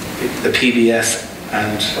PBS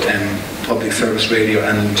and public service radio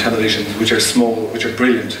and television, which are small, which are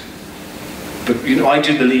brilliant. But I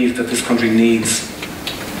do believe that this country needs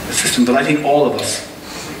a system, but I think all of us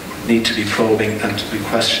need to be probing and to be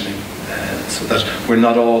questioning, so that we're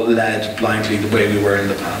not all led blindly the way we were in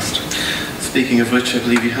the past. Speaking of which, I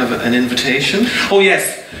believe you have an invitation. Oh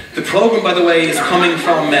yes, the programme, by the way, is coming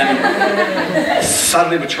from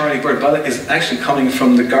Saturday with Charlie Bird. Is actually coming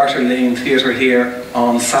from the Garter Lane Theatre here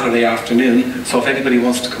on Saturday afternoon. So if anybody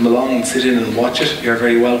wants to come along and sit in and watch it, you're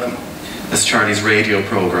very welcome. That's Charlie's radio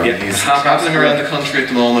programme. Yeah, he's travelling around the country at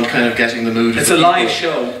the moment, kind of getting the mood. It's a live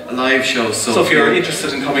show. A live show. So if you're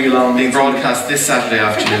interested in coming along, being broadcast this Saturday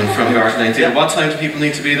afternoon from Garter Lane Theatre. What time do people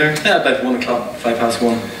need to be there? About 1 o'clock,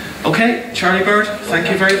 1:05. Okay, Charlie Bird, thank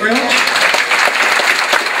you very, very much.